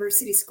Northeastern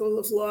University School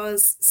of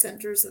Law's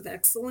centers of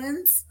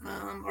excellence.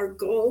 Our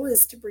goal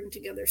is to bring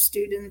together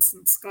students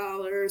and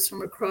scholars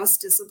from across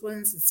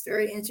disciplines. It's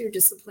very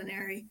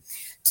interdisciplinary,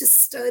 to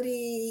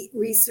study,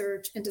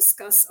 research, and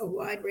discuss a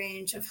wide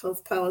range of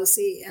health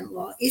policy and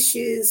law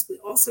issues. We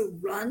also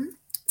run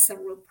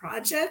several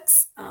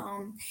projects.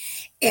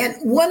 And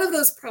one of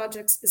those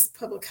projects is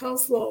Public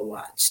Health Law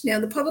Watch.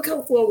 Now, the Public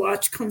Health Law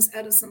Watch comes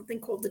out of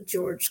something called the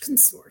George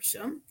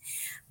Consortium.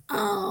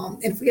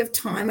 And if we have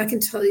time, I can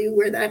tell you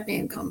where that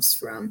name comes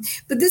from.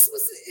 But this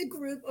was a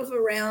group of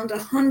around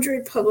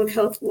 100 public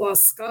health law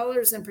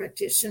scholars and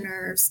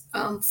practitioners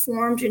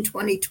formed in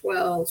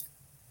 2012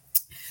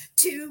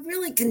 to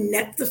really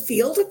connect the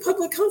field of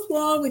public health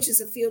law, which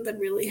is a field that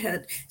really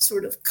had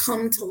sort of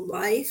come to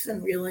life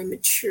and really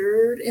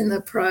matured in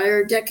the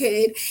prior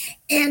decade,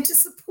 and to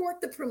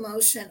support the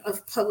promotion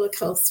of public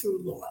health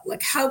through law.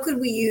 Like, how could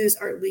we use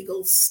our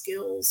legal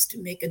skills to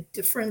make a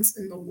difference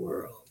in the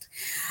world?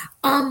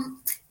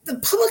 The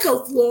Public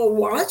Health Law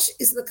Watch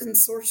is the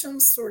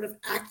consortium's sort of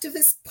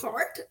activist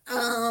part.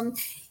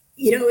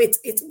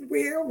 It's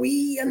where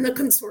we and the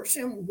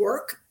consortium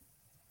work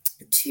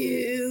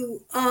to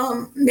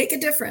make a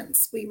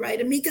difference. We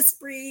write amicus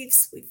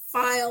briefs, we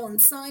file and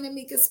sign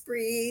amicus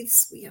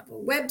briefs, we have a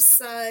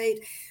website,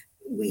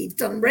 we've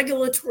done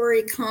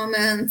regulatory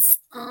comments,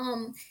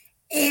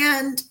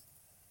 and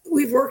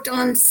we've worked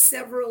on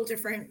several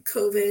different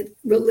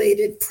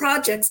COVID-related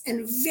projects.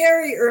 And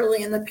very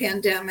early in the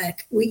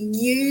pandemic, we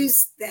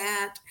used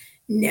that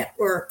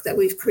network that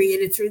we've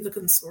created through the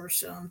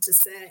consortium to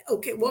say,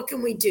 okay, what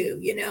can we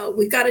do?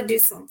 We've got to do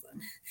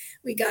something.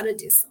 We got to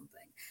do something.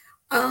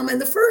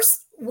 And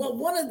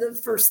one of the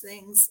first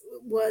things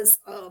was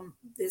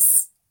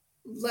this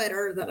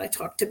letter that I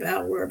talked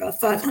about, where about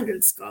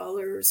 500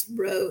 scholars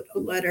wrote a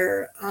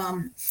letter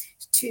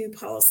to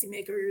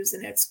policymakers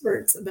and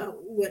experts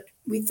about what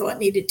we thought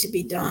needed to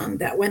be done.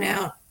 That went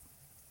out,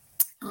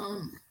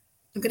 I'm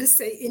going to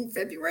say in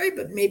February,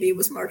 but maybe it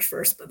was March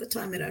 1st by the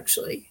time it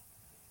actually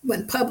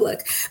went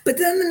public. But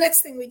then the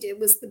next thing we did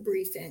was the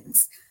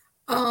briefings.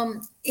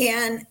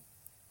 And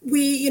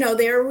we,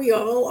 there we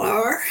all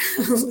are,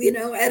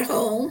 at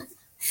home.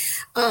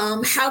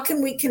 How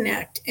can we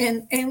connect?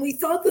 And we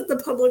thought that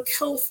the public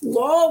health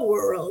law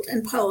world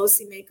and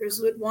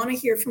policymakers would want to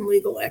hear from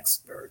legal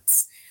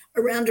experts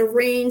around a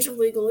range of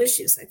legal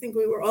issues. I think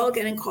we were all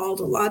getting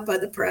called a lot by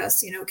the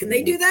press, can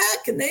they do that?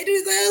 Can they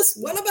do this?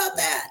 What about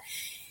that?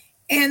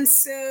 And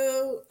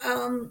so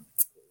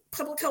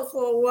Public Health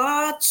Law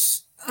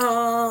Watch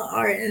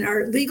and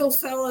our legal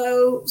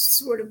fellow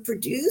sort of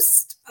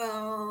produced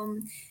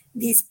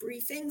these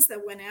briefings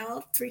that went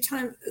out 3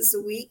 times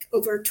a week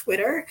over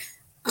Twitter.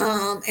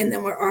 And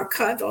then were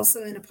archived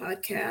also in a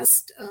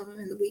podcast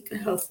in the Week of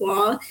Health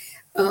Law.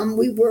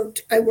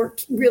 I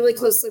worked really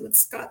closely with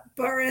Scott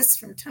Burris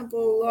from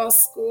Temple Law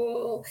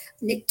School,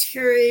 Nick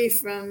Terry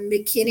from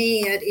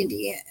McKinney at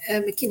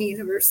Indiana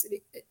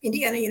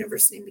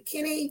University,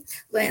 McKinney,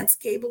 Lance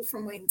Gable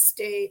from Wayne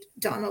State,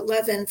 Donna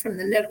Levin from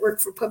the Network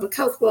for Public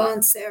Health Law,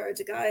 and Sarah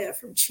DeGaia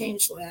from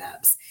Change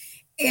Labs.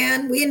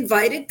 And we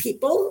invited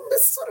people,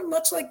 this is sort of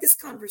much like this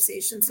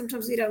conversation.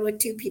 Sometimes we'd have like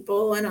 2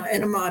 people and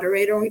a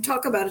moderator, and we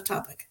talk about a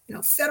topic,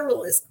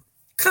 federalism,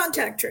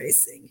 contact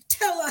tracing,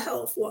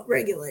 telehealth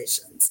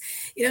regulations,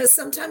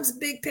 sometimes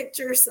big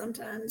picture,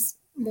 sometimes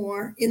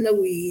more in the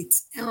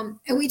weeds.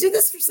 And we did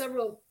this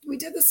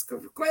for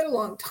quite a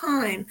long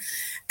time.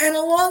 And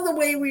along the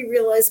way, we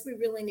realized we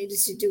really needed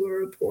to do a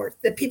report,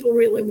 that people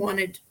really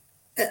wanted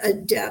a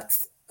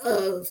depth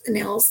of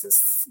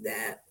analysis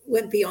that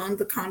went beyond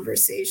the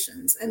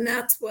conversations. And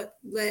that's what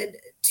led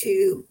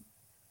to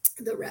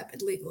the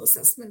Rapid Legal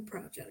Assessment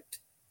Project.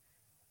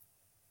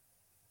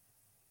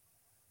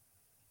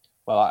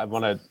 Well, I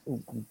want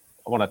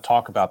to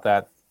talk about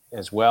that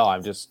as well.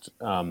 I'm just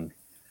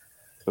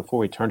before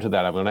we turn to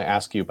that, I want to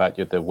ask you about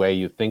the way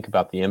you think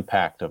about the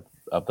impact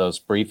of those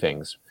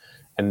briefings,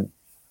 and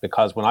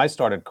because when I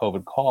started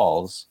COVID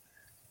Calls,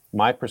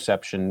 my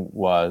perception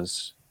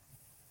was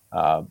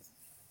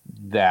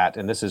that,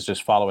 and this is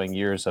just following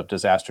years of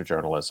disaster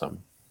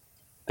journalism,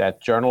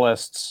 that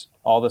journalists,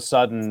 all of a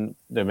sudden,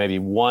 there may be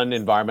one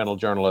environmental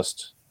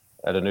journalist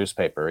at a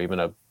newspaper, even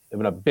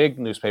a big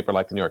newspaper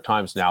like the New York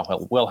Times now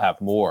will have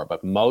more,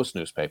 but most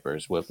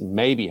newspapers will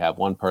maybe have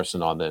one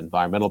person on the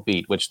environmental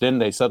beat, which then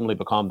they suddenly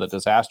become the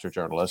disaster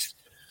journalist.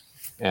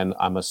 And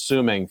I'm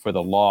assuming for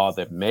the law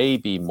that may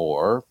be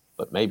more,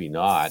 but maybe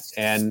not.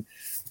 And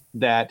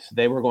that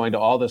they were going to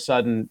all of a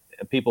sudden,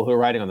 people who are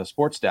writing on the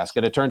sports desk,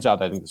 and it turns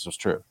out I think this was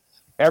true,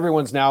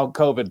 everyone's now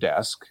COVID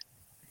desk.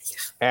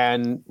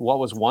 And what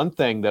was one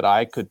thing that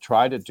I could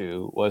try to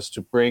do was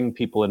to bring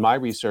people in my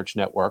research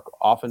network,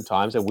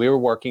 oftentimes, and we were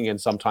working in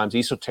sometimes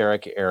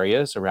esoteric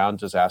areas around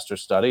disaster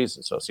studies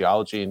and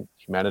sociology and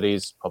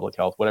humanities, public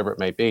health, whatever it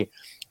may be,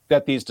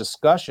 that these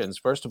discussions,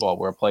 first of all,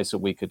 were a place that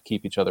we could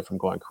keep each other from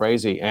going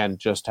crazy and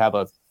just have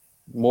a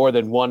more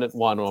than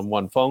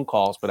one-on-one phone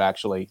calls, but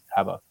actually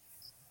have a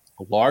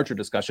larger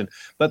discussion,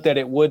 but that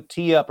it would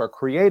tee up or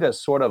create a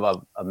sort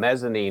of a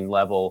mezzanine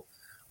level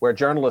where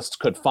journalists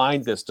could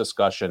find this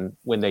discussion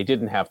when they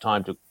didn't have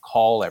time to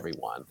call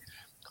everyone.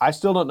 I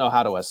still don't know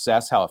how to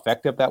assess how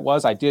effective that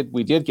was.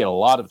 We did get a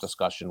lot of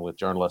discussion with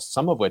journalists,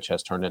 some of which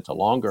has turned into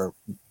longer,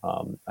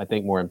 I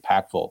think more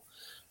impactful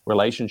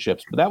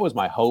relationships. But that was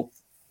my hope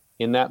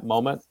in that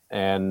moment.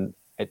 And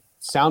it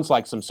sounds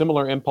like some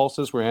similar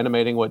impulses were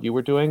animating what you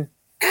were doing.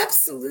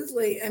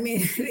 Absolutely. I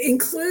mean,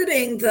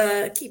 including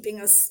the keeping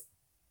us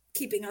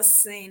keeping us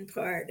sane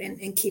part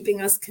and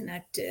keeping us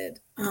connected,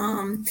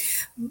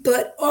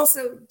 but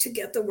also to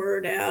get the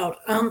word out.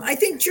 I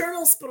think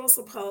journalists, but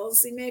also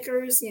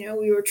policymakers,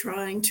 we were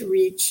trying to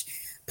reach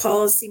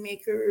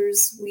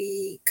policymakers.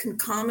 We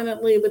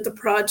concomitantly with the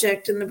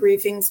project and the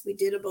briefings, we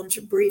did a bunch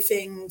of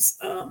briefings,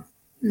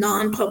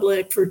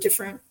 non-public for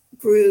different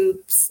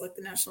groups like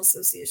the National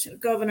Association of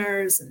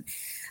Governors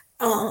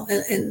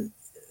and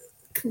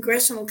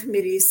congressional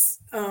committees,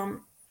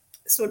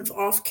 sort of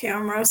off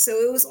camera. So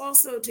it was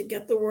also to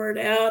get the word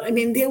out. I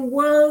mean, there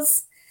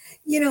was,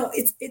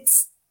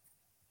 it's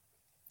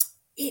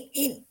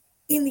in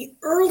the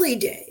early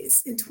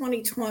days in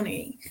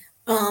 2020,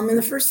 in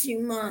the first few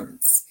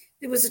months,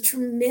 there was a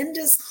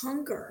tremendous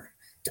hunger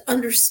to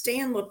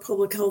understand what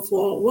public health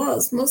law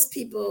was. Most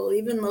people,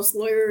 even most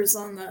lawyers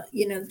on the,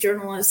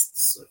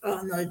 journalists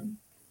on the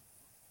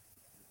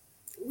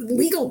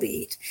legal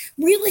beat,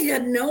 really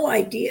had no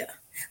idea.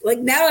 Like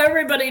now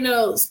everybody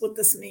knows what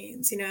this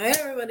means,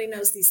 everybody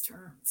knows these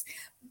terms.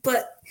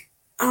 But,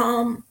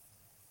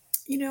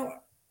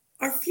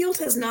 our field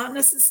has not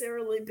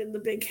necessarily been the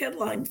big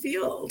headline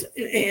field.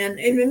 And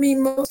I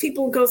mean, most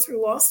people go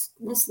through law,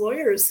 most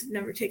lawyers have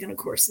never taken a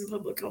course in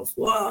public health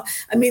law.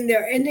 I mean,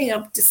 they're ending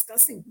up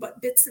discussing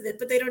bits of it,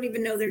 but they don't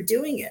even know they're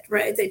doing it,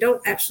 right? They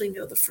don't actually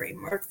know the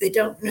framework. They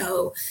don't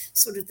know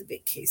sort of the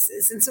big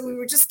cases. And so we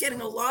were just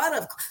getting a lot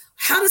of,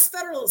 how does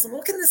federalism,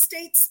 what can the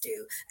states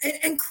do?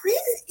 And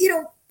crazy,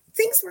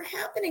 things were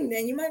happening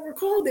then. You might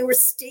recall there were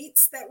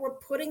states that were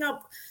putting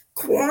up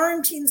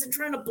quarantines and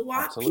trying to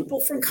block Absolutely. people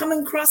from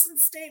coming crossing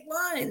state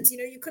lines.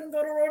 You couldn't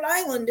go to Rhode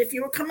Island if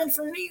you were coming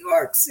from New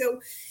York.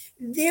 So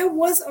there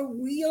was a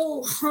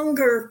real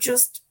hunger,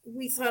 just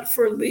we thought,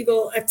 for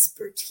legal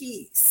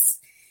expertise.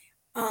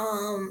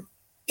 And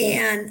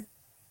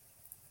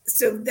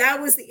so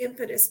that was the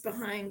impetus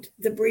behind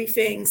the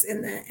briefings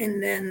and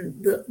then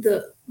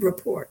the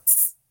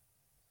reports.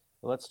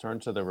 Let's turn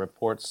to the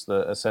reports,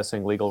 the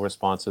assessing legal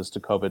responses to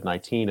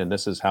COVID-19. And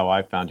this is how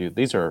I found you.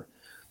 These are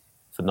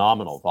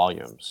phenomenal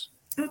volumes.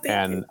 Oh, thank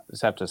and you. I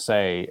just have to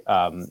say,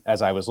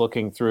 as I was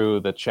looking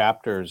through the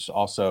chapters,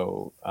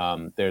 also,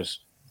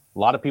 there's a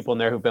lot of people in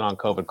there who've been on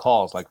COVID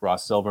calls, like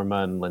Ross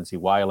Silverman, Lindsay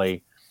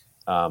Wiley,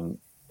 and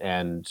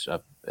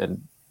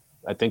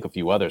I think a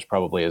few others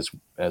probably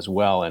as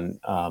well.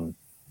 And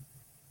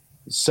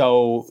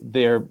so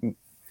they're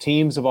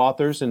teams of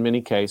authors in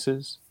many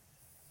cases,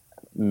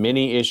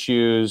 many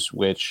issues,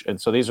 and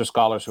so these are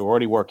scholars who are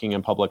already working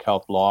in public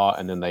health law,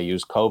 and then they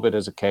use COVID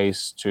as a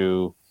case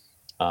to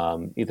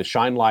either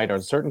shine light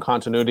on certain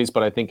continuities,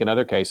 but I think in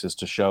other cases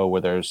to show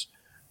where there's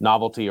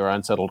novelty or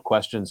unsettled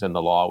questions in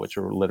the law, which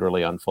are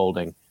literally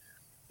unfolding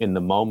in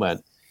the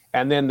moment.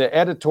 And then the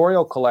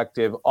editorial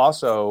collective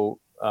also,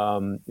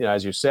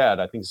 as you said,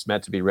 I think it's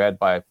meant to be read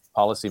by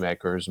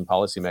policymakers and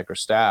policymaker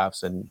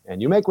staffs, and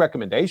you make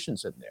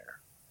recommendations in there.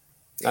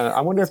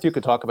 I wonder if you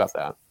could talk about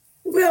that.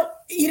 Well,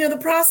 the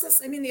process,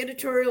 the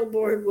editorial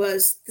board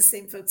was the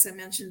same folks I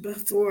mentioned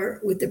before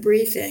with the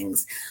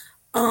briefings.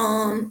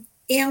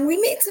 And we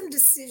made some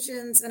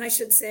decisions, and I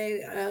should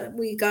say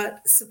we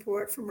got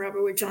support from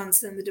Robert Wood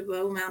Johnson, the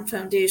DeVoe Mound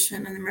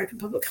Foundation, and the American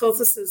Public Health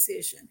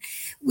Association.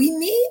 We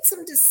made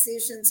some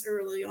decisions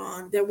early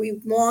on that we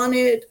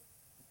wanted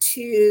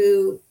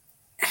to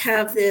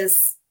have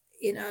this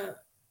in a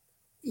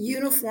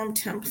uniform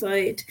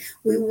template.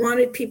 We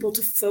wanted people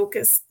to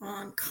focus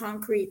on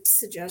concrete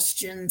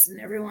suggestions, and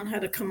everyone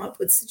had to come up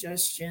with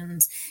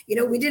suggestions.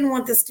 We didn't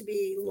want this to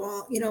be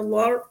long,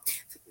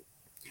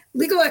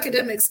 legal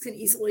academics can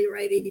easily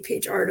write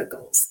 80-page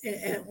articles,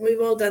 and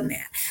we've all done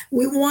that.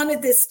 We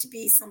wanted this to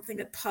be something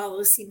that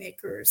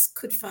policymakers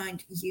could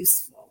find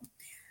useful,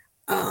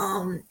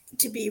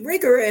 to be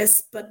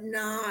rigorous, but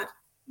not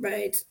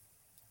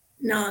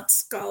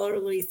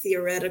scholarly,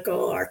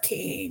 theoretical,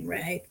 arcane,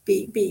 right?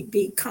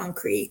 Be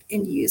concrete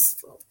and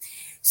useful.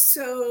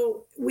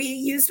 So we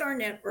used our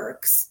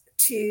networks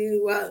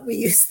we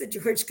used the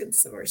George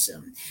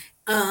Consortium.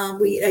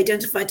 We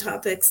identified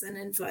topics and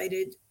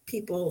invited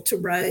people to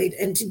write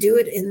and to do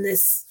it in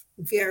this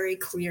very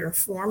clear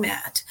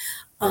format.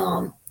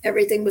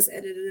 Everything was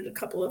edited a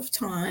couple of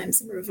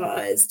times and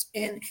revised.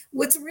 And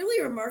what's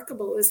really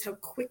remarkable is how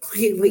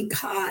quickly we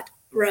got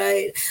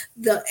right.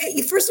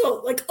 First of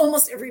all, like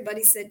almost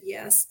everybody said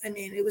yes.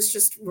 It was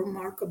just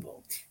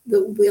remarkable,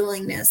 the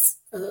willingness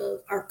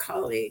of our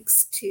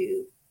colleagues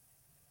to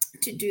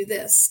do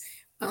this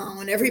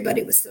when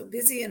everybody was so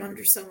busy and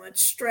under so much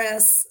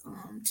stress,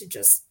 to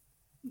just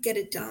get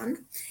it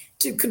done,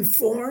 to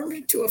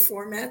conform to a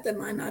format that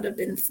might not have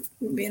been,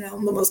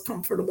 the most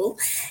comfortable,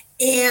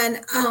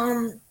 and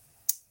and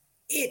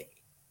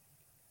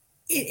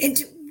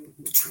to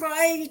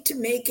try to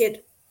make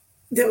it.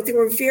 They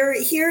were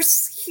very,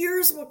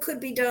 here's what could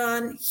be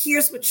done,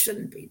 here's what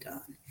shouldn't be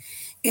done.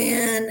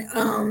 And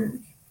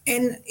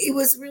it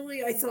was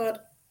really, I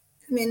thought,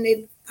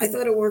 I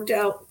thought it worked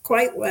out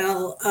quite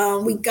well.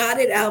 We got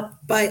it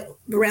out by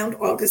around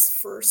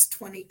August 1st,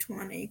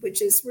 2020,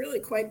 which is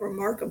really quite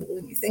remarkable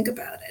when you think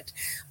about it,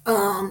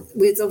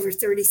 with over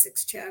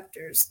 36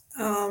 chapters.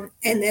 And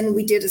then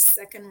we did a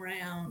second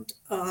round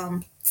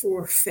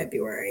for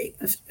February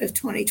of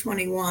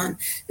 2021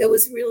 that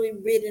was really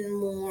written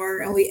more.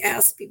 And we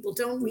asked people,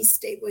 don't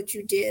restate what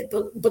you did,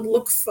 but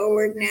look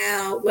forward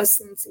now,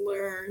 lessons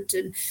learned,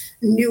 and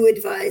new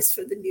advice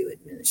for the new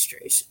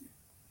administration.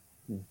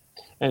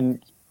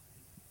 And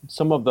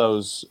some of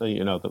those,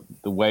 the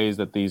ways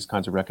that these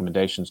kinds of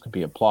recommendations could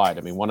be applied.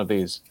 I mean, one of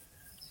these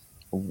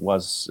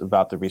was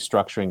about the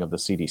restructuring of the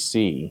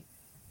CDC.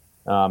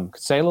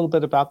 Say a little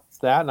bit about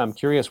that, and I'm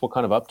curious what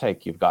kind of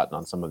uptake you've gotten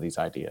on some of these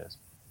ideas.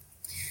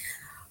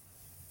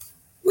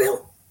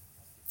 Well,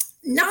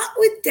 not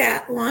with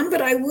that one,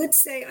 but I would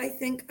say I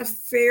think a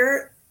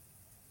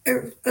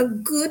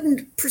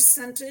good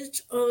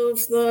percentage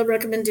of the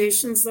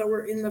recommendations that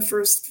were in the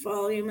first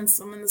volume and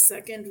some in the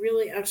second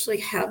really actually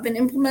have been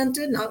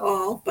implemented, not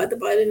all, by the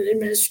Biden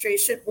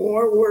administration,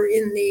 or were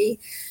in the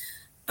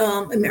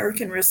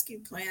American Rescue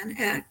Plan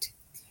Act.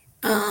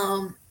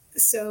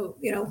 So,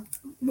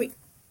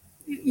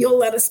 you'll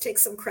let us take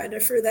some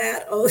credit for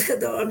that,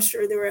 although I'm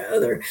sure there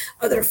are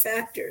other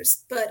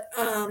factors. But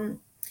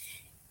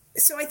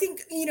so I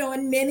think,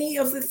 in many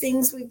of the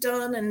things we've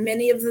done and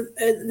many of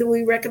that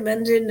we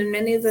recommended and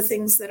many of the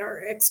things that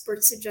our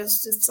experts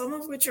suggested, some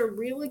of which are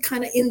really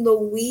kind of in the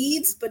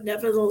weeds, but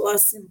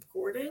nevertheless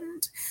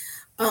important,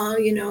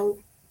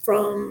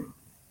 from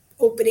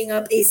opening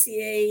up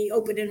ACA,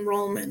 open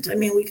enrollment. I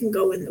mean, we can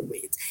go in the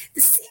weeds.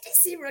 The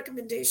CDC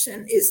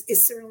recommendation is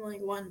certainly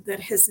one that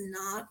has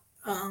not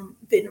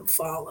been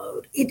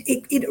followed.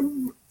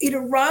 It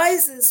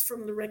arises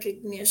from the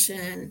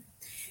recognition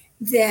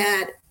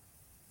that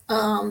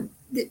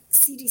the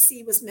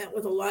CDC was met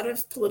with a lot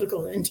of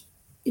political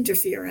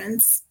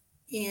interference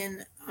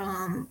in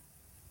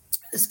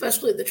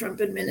especially the Trump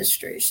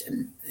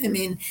administration. I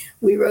mean,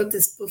 we wrote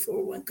this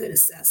before one could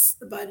assess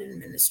the Biden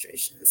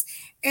administrations.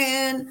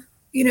 And,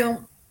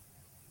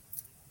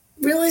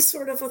 really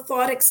sort of a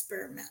thought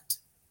experiment.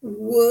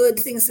 Would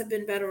things have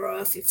been better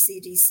off if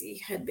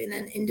CDC had been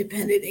an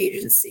independent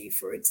agency,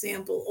 for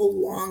example,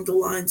 along the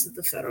lines of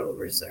the Federal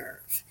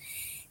Reserve?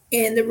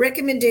 And the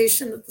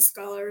recommendation of the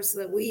scholars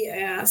that we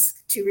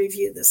asked to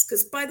review this,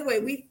 because by the way,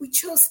 we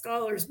chose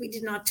scholars, we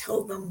did not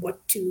tell them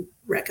what to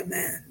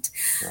recommend,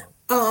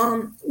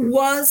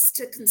 was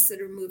to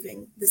consider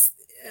moving this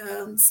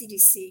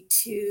CDC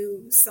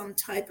to some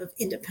type of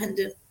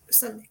independent,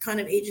 some kind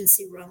of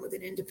agency run with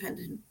an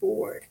independent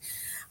board.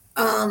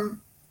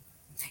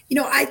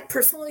 I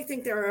personally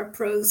think there are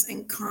pros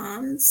and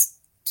cons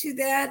to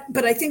that,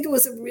 but I think it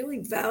was a really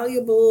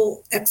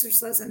valuable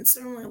exercise, and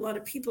certainly a lot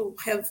of people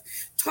have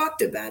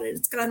talked about it.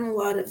 It's gotten a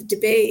lot of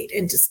debate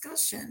and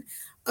discussion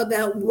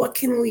about what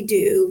can we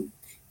do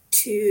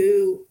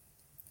to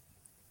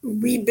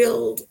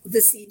rebuild the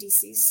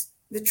CDC's,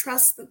 the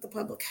trust that the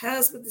public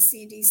has with the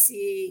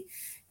CDC,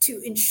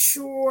 to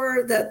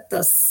ensure that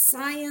the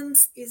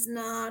science is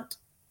not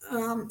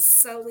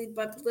sullied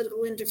by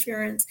political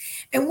interference.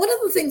 And one of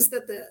the things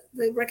that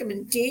the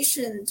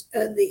recommendation,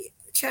 the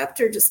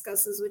chapter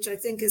discusses, which I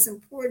think is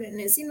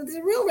important, is, there's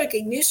a real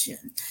recognition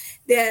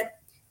that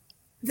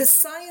the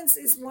science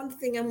is one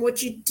thing and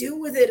what you do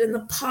with it and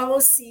the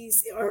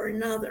policies are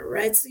another,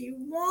 right? So you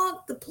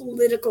want the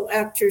political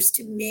actors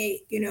to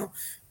make,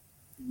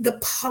 the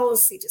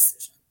policy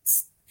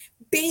decisions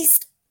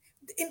based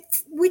in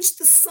which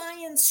the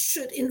science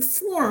should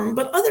inform,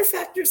 but other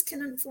factors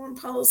can inform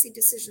policy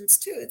decisions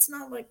too. It's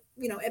not like,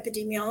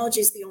 epidemiology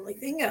is the only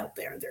thing out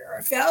there. There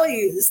are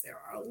values,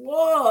 there are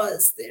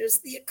laws, there's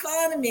the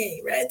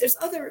economy, right?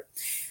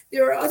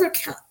 There are other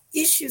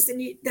issues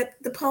that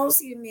the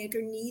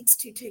policymaker needs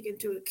to take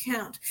into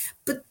account.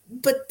 But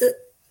the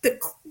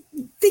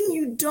thing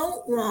you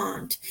don't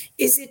want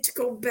is it to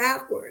go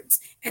backwards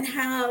and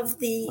have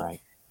the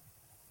Right.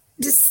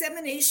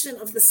 dissemination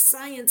of the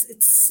science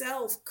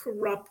itself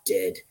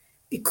corrupted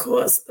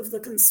because of the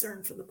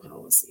concern for the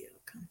policy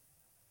outcome.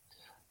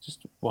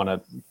 Just want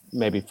to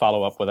maybe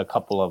follow up with a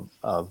couple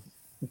of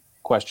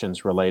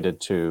questions related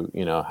to,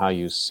 how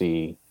you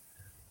see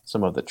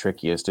some of the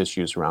trickiest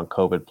issues around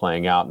COVID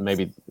playing out. And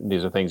maybe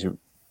these are things you've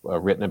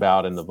written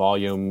about in the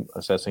volume,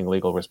 Assessing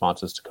Legal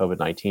Responses to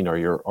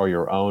COVID-19, or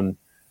your own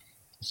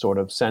sort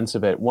of sense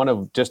of it. One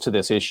of, just to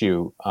this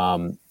issue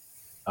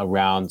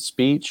around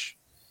speech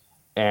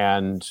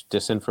and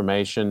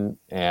disinformation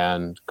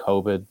and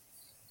COVID.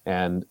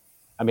 And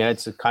I mean,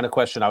 it's the kind of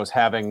question I was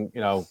having,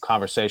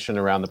 conversation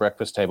around the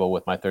breakfast table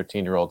with my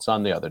 13-year-old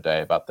son the other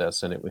day about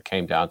this. And it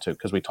came down to,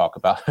 because we talk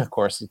about, of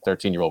course,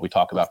 13-year-old, we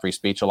talk about free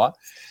speech a lot.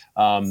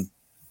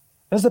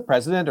 Does the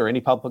president or any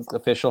public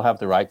official have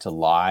the right to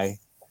lie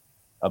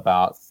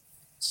about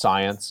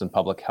science and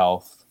public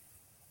health,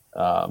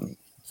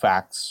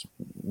 facts,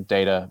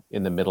 data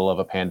in the middle of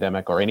a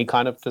pandemic or any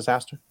kind of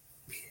disaster?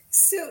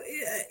 So,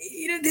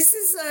 this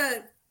is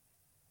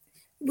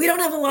we don't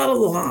have a lot of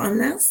law on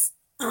this.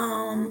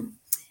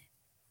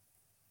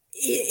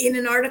 in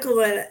an article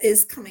that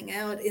is coming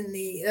out in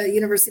the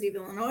University of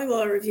Illinois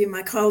Law Review,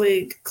 my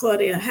colleague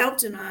Claudia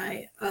Haupt and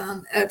I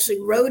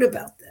actually wrote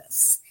about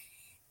this.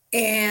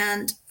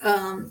 And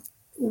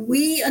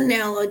we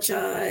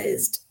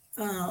analogized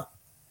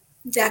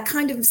that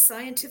kind of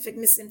scientific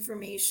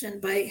misinformation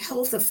by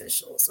health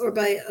officials or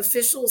by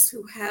officials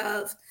who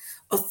have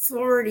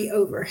authority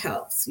over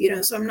health.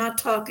 So I'm not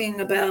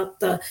talking about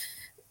the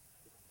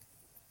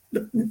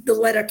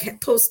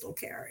postal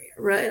carrier,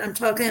 right? I'm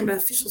talking about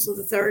officials with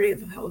authority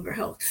over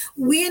health.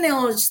 We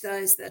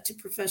analogize that to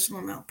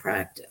professional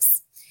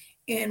malpractice,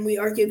 and we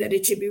argue that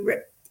it should be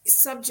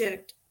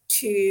subject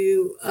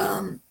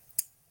to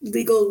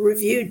legal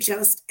review,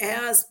 just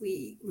as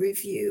we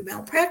review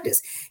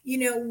malpractice.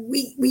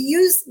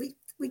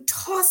 We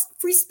toss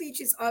free speech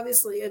is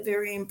obviously a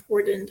very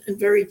important and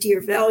very dear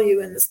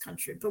value in this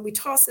country, but we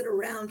toss it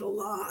around a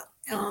lot,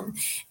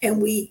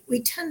 and we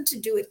tend to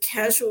do it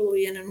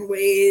casually and in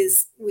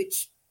ways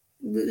which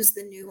lose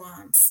the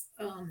nuance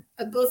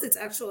of both its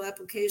actual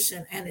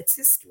application and its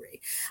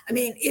history. I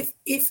mean, if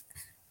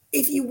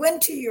you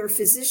went to your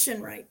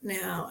physician right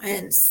now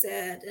and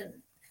said,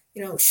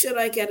 should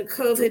I get a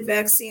COVID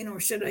vaccine or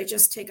should I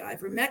just take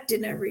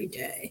ivermectin every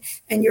day?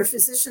 And your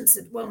physician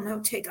said, well, no,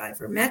 take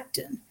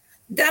ivermectin.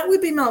 That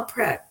would be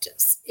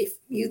malpractice if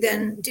you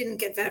then didn't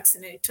get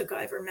vaccinated, took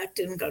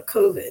ivermectin and got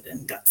COVID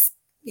and got,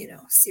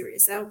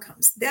 serious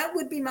outcomes. That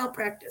would be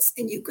malpractice,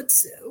 and you could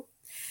sue.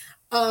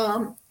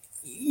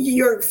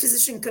 Your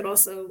physician could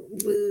also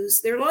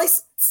lose their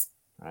license.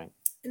 Right.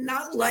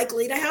 Not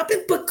likely to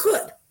happen, but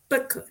could.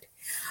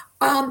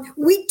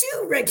 We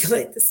do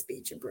regulate the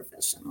speech of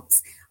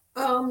professionals,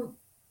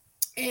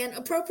 and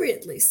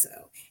appropriately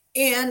so.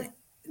 And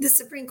the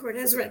Supreme Court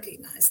has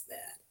recognized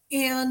that.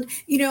 And,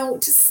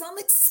 to some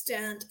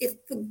extent,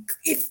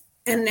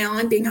 and now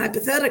I'm being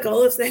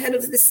hypothetical, if the head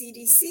of the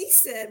CDC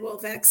said, well,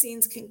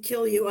 vaccines can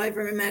kill you,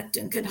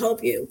 ivermectin can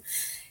help you,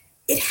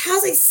 it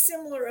has a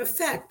similar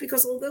effect,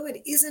 because although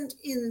it isn't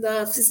in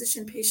the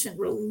physician-patient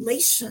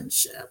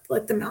relationship,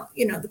 like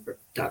the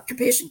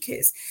doctor-patient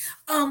case,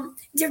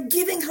 they're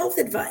giving health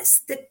advice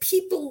that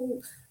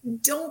people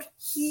don't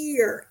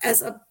hear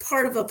as a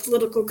part of a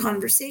political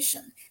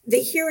conversation.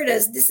 They hear it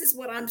as, this is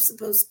what I'm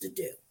supposed to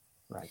do.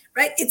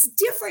 Right. It's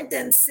different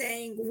than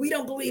saying we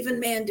don't believe in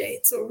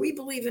mandates or we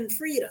believe in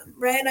freedom.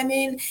 Right. I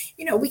mean,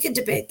 we could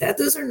debate that.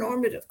 Those are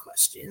normative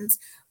questions.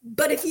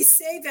 But if you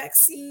say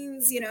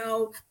vaccines,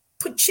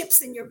 put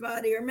chips in your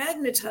body or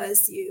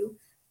magnetize you,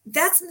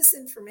 that's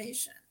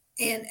misinformation.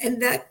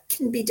 And that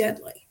can be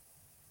deadly.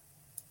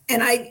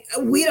 And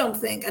we don't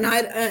think, and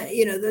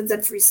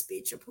that free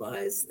speech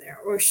applies there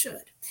or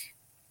should.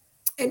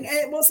 And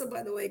also,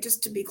 by the way,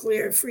 just to be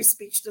clear, free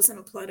speech doesn't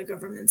apply to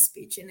government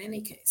speech in any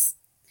case.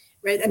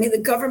 Right. I mean, the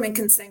government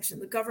can sanction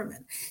the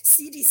government.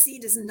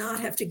 CDC does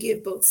not have to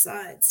give both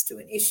sides to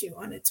an issue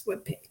on its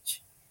webpage.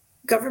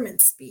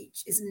 Government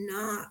speech is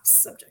not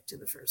subject to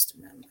the First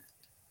Amendment.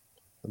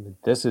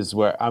 This is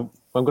where I'm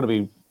going to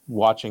be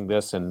watching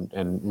this and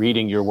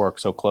reading your work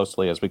so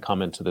closely as we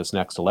come into this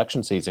next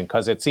election season,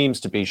 because it seems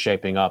to be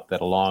shaping up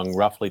that along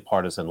roughly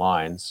partisan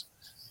lines,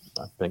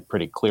 I think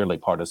pretty clearly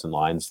partisan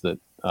lines, that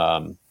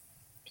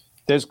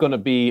there's going to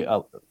be a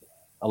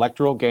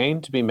electoral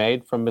gain to be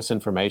made from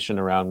misinformation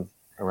around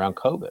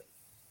COVID.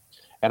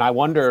 And I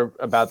wonder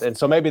about, and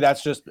so maybe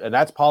that's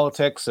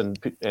politics, and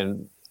if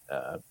an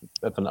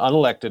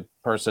unelected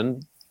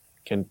person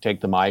can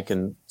take the mic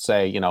and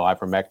say,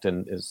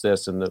 ivermectin is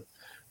this and the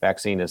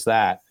vaccine is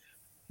that,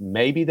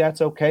 maybe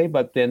that's okay,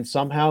 but then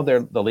somehow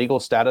the legal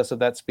status of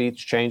that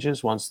speech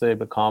changes once they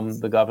become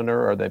the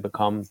governor or they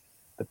become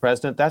the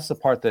president. That's the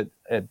part that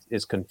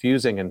is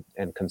confusing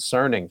and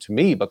concerning to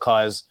me,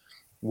 because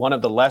one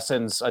of the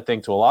lessons, I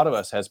think, to a lot of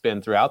us has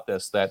been throughout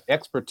this, that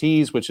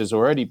expertise, which has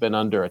already been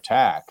under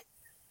attack,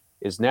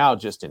 is now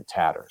just in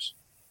tatters.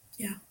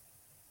 Yeah.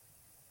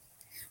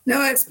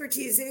 No,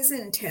 expertise is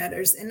in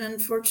tatters. And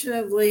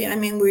unfortunately, I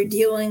mean, we're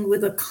dealing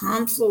with a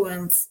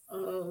confluence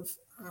of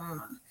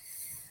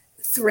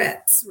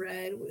threats,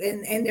 right?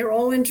 And they're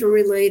all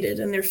interrelated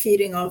and they're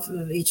feeding off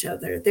of each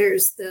other.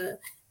 There's the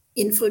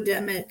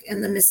infodemic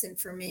and the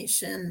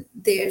misinformation.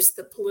 There's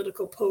the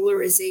political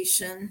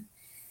polarization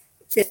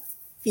that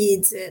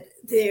feeds it.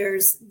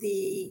 There's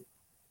the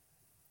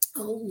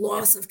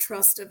loss of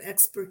trust of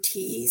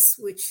expertise,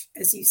 which,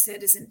 as you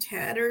said, is in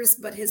tatters,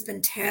 but has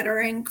been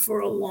tattering for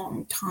a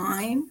long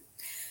time.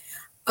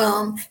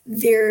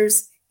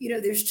 There's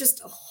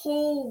just a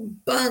whole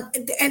bunch,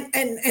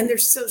 and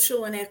there's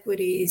social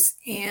inequities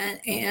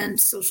and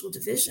social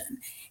division.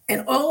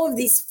 And all of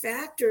these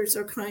factors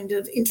are kind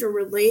of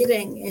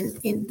interrelating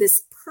in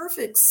this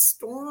perfect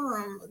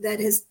storm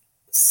that has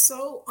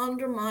so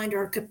undermined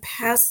our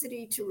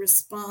capacity to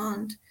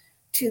respond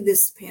to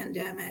this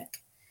pandemic.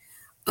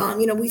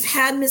 We've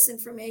had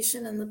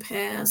misinformation in the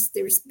past.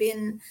 There's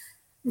been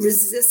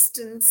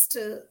resistance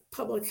to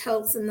public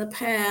health in the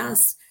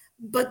past,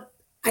 but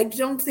I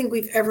don't think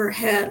we've ever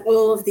had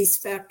all of these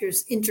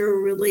factors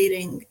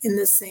interrelating in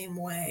the same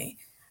way.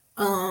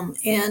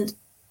 And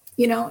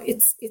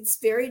it's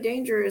very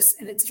dangerous,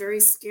 and it's very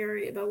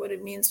scary about what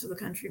it means for the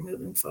country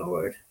moving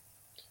forward.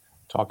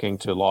 Talking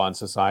to Law and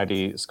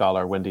Society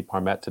scholar Wendy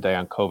Parmet today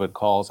on COVID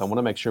calls. I want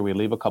to make sure we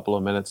leave a couple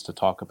of minutes to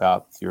talk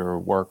about your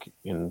work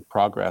in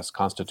progress,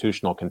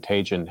 Constitutional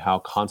Contagion, how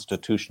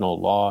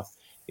constitutional law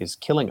is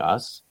killing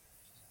us.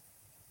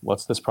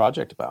 What's this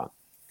project about?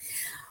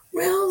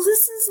 Well,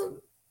 this is a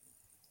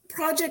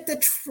project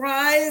that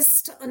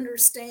tries to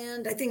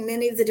understand, I think,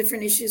 many of the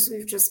different issues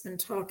we've just been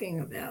talking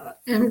about.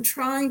 And I'm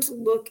trying to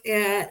look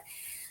at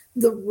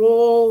the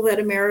role that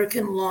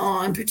American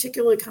law, and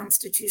particularly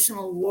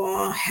constitutional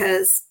law,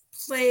 has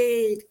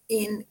played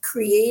in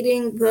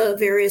creating the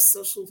various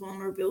social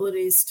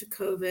vulnerabilities to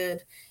COVID,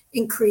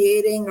 in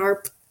creating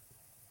our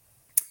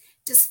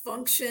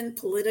dysfunction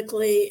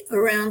politically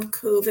around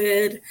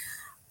COVID.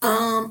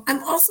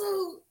 I'm also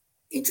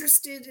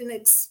interested in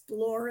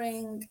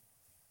exploring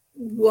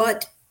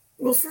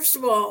first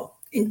of all,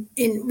 in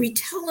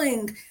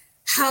retelling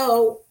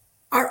how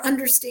our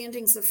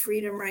understandings of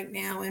freedom right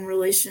now in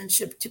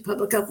relationship to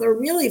public health are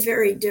really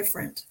very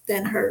different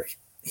than her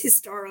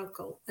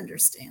historical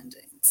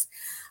understandings.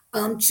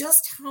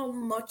 Just how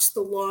much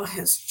the law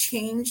has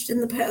changed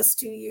in the past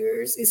 2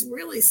 years is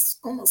really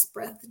almost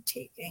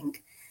breathtaking.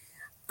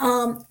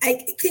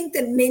 I think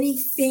that many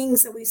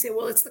things that we say,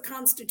 well, it's the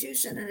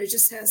Constitution and it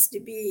just has to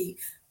be,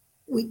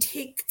 we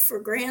take for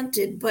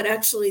granted, but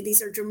actually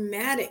these are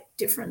dramatic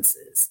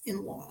differences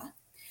in law.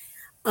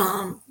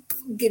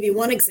 Give you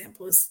one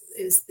example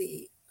is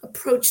the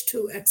approach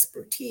to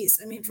expertise.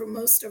 I mean, for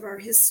most of our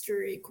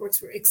history,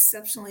 courts were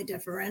exceptionally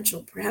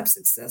deferential, perhaps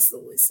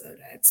excessively so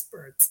to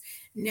experts.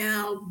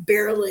 Now,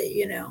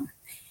 barely,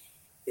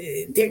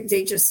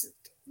 they just,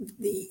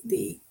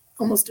 the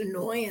almost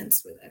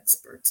annoyance with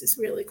experts is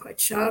really quite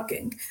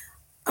shocking.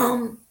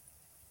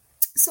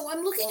 So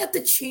I'm looking at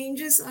the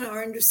changes in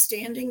our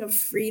understanding of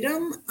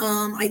freedom.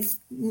 I'm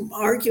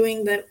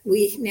arguing that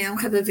we now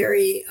have a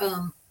very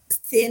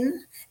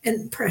thin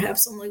and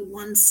perhaps only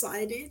one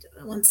side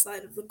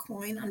of the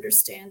coin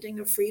understanding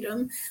of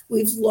freedom.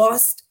 We've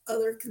lost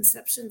other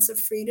conceptions of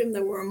freedom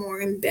that were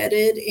more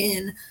embedded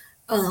in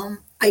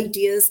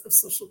ideas of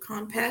social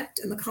compact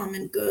and the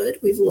common good.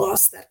 We've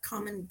lost that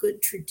common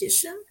good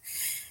tradition.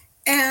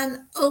 And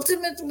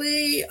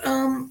ultimately,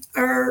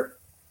 our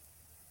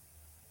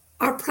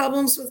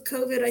problems with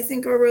COVID, I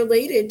think, are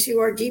related to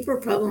our deeper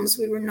problems.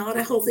 We were not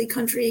a healthy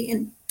country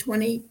in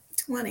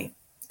 2020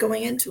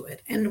 going into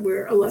it, and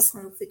we're a less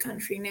healthy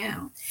country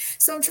now.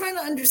 So I'm trying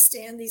to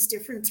understand these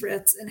different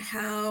threats and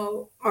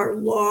how our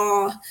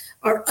law,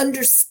 our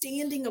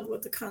understanding of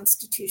what the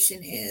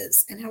Constitution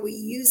is and how we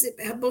use it,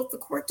 have both the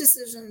court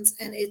decisions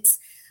and its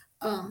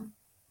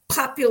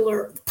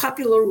popular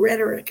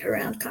rhetoric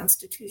around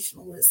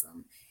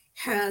constitutionalism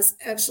has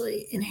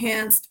actually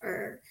enhanced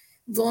our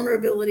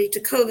vulnerability to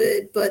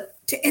COVID, but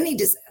to any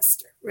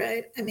disaster,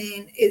 right? I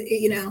mean,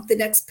 the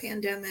next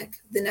pandemic,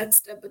 the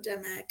next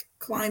epidemic,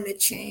 climate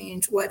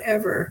change,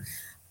 whatever,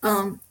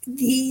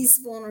 these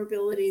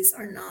vulnerabilities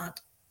are not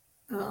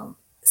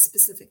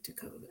specific to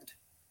COVID.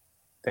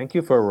 Thank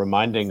you for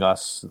reminding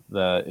us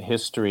the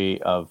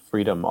history of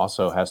freedom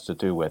also has to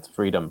do with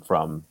freedom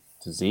from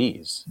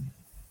disease.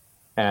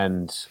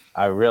 And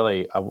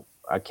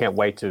I can't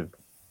wait to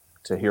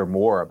hear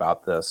more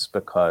about this,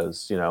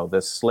 because,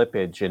 this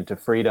slippage into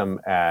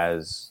freedom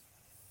as,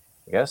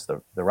 I guess,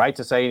 the right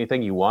to say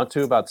anything you want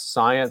to about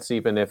science,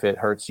 even if it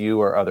hurts you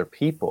or other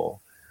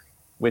people,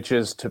 which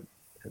is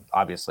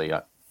obviously,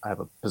 I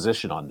have a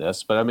position on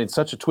this, but I mean,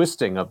 such a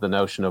twisting of the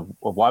notion of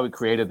why we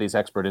created these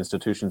expert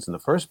institutions in the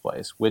first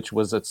place, which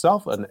was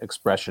itself an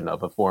expression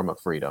of a form of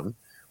freedom,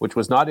 which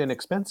was not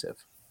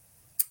inexpensive.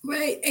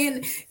 Right.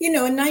 And, in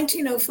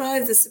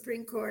 1905, the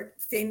Supreme Court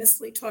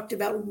famously talked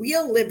about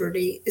real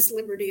liberty is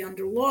liberty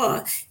under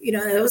law.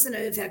 That wasn't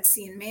a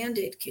vaccine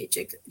mandate case,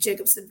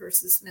 Jacobson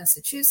versus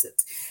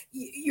Massachusetts.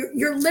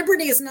 Your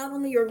liberty is not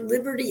only your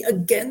liberty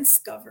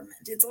against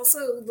government, it's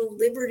also the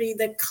liberty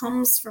that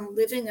comes from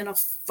living in a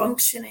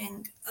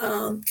functioning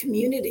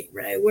community,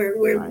 right? Where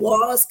right.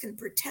 Laws can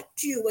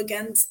protect you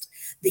against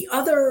the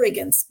other,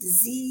 against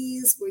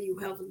disease, where you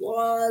have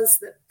laws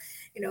that,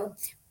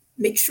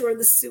 make sure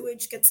the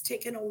sewage gets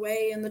taken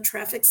away and the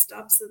traffic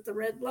stops at the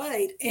red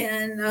light.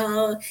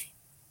 And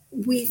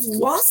we've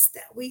lost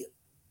that.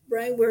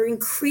 We're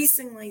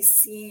increasingly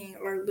seeing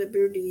our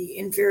liberty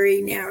in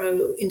very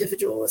narrow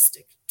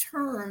individualistic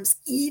terms,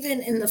 even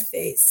in the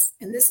face,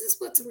 and this is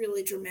what's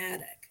really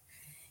dramatic,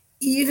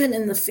 even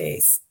in the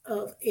face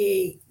of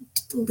a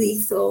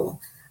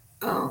lethal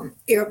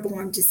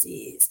airborne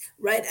disease,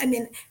 right? I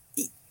mean,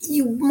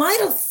 you might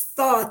have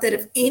thought that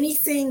if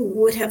anything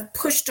would have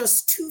pushed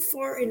us too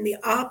far in the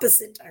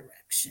opposite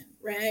direction,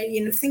 right?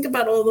 Think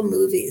about all the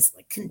movies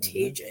like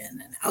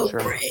Contagion and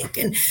Outbreak,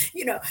 sure. And,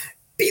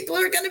 people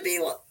are going to be,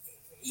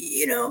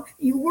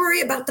 you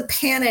worry about the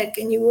panic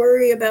and you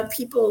worry about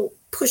people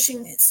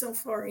pushing it so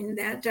far in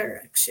that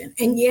direction.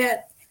 And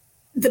yet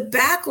the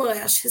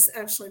backlash has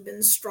actually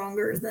been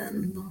stronger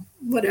than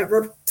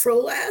whatever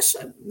prolash,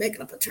 I'm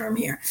making up a term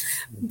here,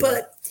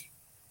 but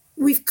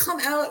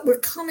we're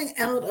coming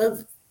out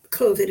of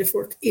COVID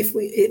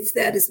if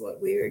that is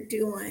what we are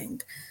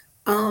doing,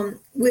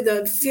 with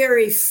a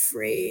very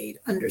frayed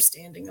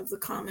understanding of the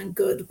common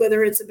good,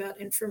 whether it's about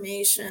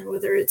information,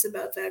 whether it's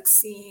about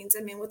vaccines.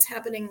 I mean, what's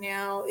happening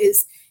now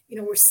is,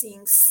 we're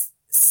seeing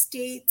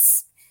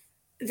states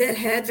that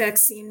had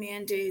vaccine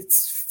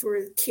mandates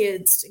for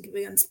kids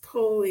against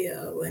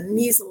polio and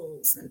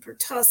measles and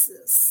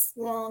pertussis,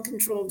 long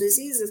controlled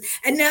diseases.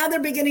 And now they're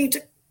beginning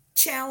to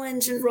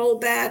challenge and roll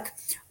back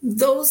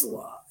those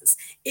laws.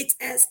 It's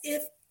as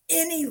if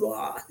any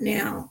law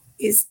now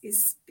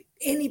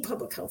any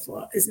public health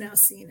law is now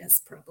seen as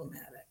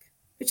problematic,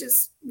 which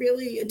is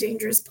really a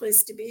dangerous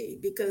place to be,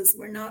 because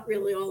we're not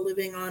really all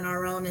living on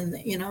our own in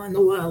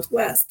the Wild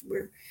West.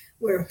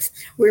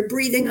 We're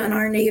breathing on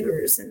our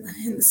neighbors in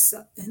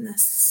the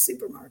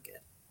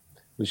supermarket.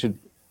 We should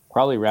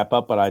probably wrap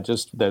up, but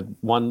the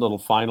one little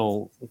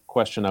final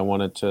question I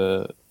wanted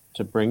to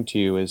bring to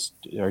you is,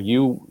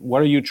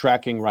 what are you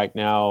tracking right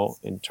now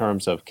in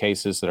terms of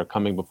cases that are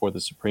coming before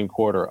the Supreme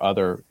Court or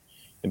other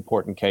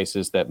important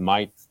cases that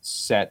might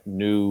set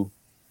new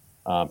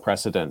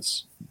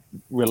precedents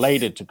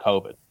related to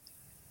COVID?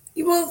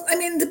 Well, I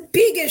mean, the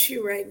big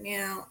issue right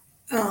now,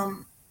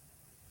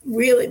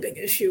 really big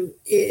issue,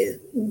 is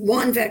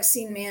one,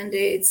 vaccine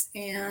mandates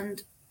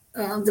and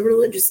the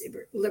religious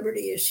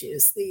liberty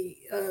issues.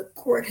 The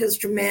court has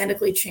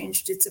dramatically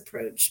changed its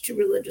approach to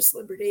religious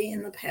liberty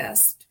in the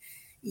past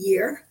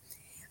year,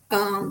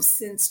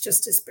 since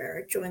Justice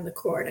Barrett joined the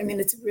court. I mean,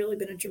 it's really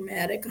been a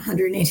dramatic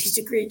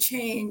 180-degree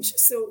change.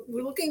 So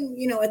we're looking,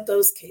 at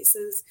those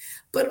cases,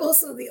 but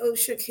also the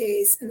OSHA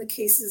case and the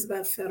cases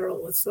about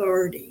federal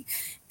authority.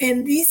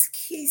 And these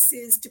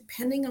cases,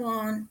 depending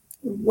on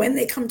when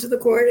they come to the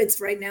court, it's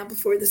right now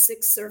before the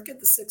Sixth Circuit.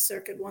 The Sixth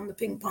Circuit won the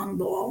ping pong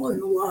ball in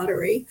the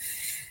lottery.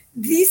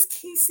 These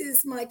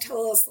cases might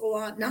tell us a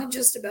lot, not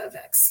just about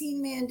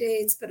vaccine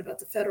mandates, but about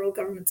the federal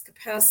government's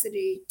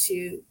capacity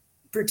to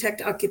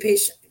protect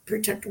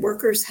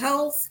workers'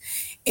 health,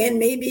 and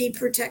maybe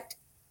protect,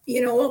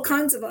 all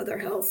kinds of other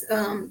health.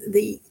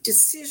 The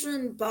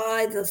decision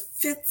by the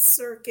Fifth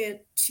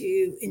Circuit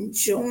to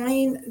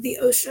enjoin the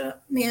OSHA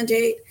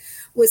mandate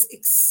was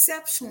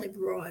exceptionally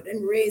broad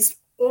and raised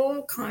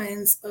all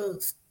kinds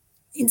of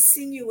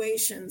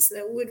insinuations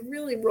that would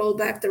really roll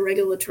back the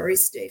regulatory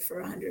state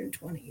for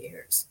 120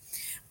 years.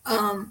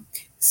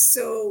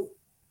 So,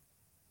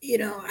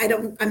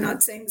 I'm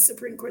not saying the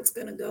Supreme Court's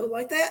going to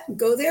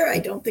go there. I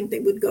don't think they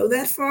would go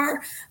that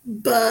far,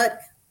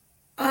 but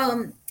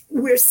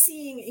we're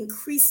seeing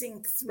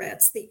increasing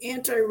threats. The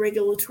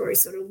anti-regulatory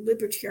sort of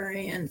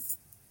libertarian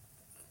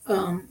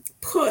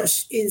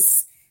push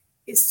is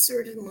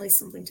certainly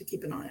something to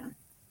keep an eye on.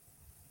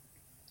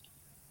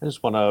 I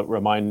just want to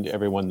remind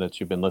everyone that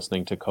you've been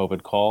listening to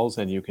COVID Calls,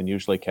 and you can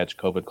usually catch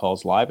COVID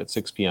Calls live at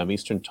 6 p.m.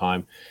 Eastern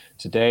Time.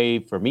 Today,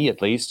 for me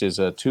at least, is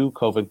a 2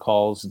 COVID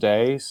Calls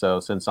day. So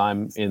since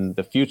I'm in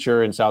the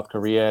future in South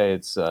Korea,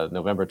 it's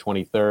November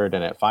 23rd,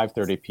 and at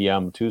 5:30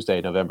 p.m. Tuesday,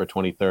 November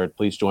 23rd,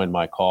 please join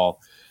my call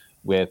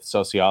with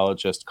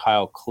sociologist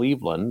Kyle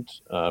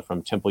Cleveland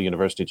from Temple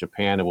University,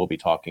 Japan, and we'll be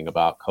talking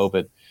about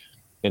COVID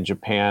in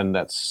Japan.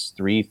 That's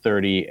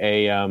 3:30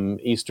 a.m.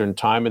 Eastern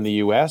Time in the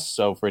U.S.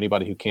 So for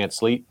anybody who can't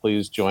sleep,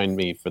 please join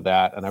me for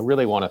that. And I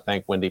really want to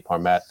thank Wendy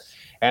Parmet,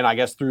 and I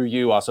guess through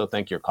you also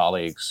thank your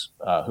colleagues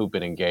who've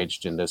been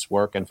engaged in this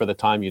work, and for the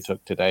time you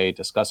took today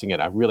discussing it.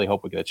 I really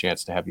hope we get a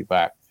chance to have you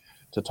back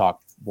to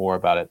talk more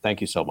about it.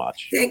 Thank you so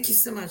much. Thank you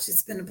so much.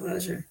 It's been a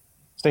pleasure.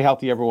 Stay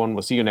healthy, everyone.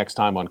 We'll see you next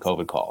time on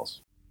COVID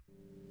Calls.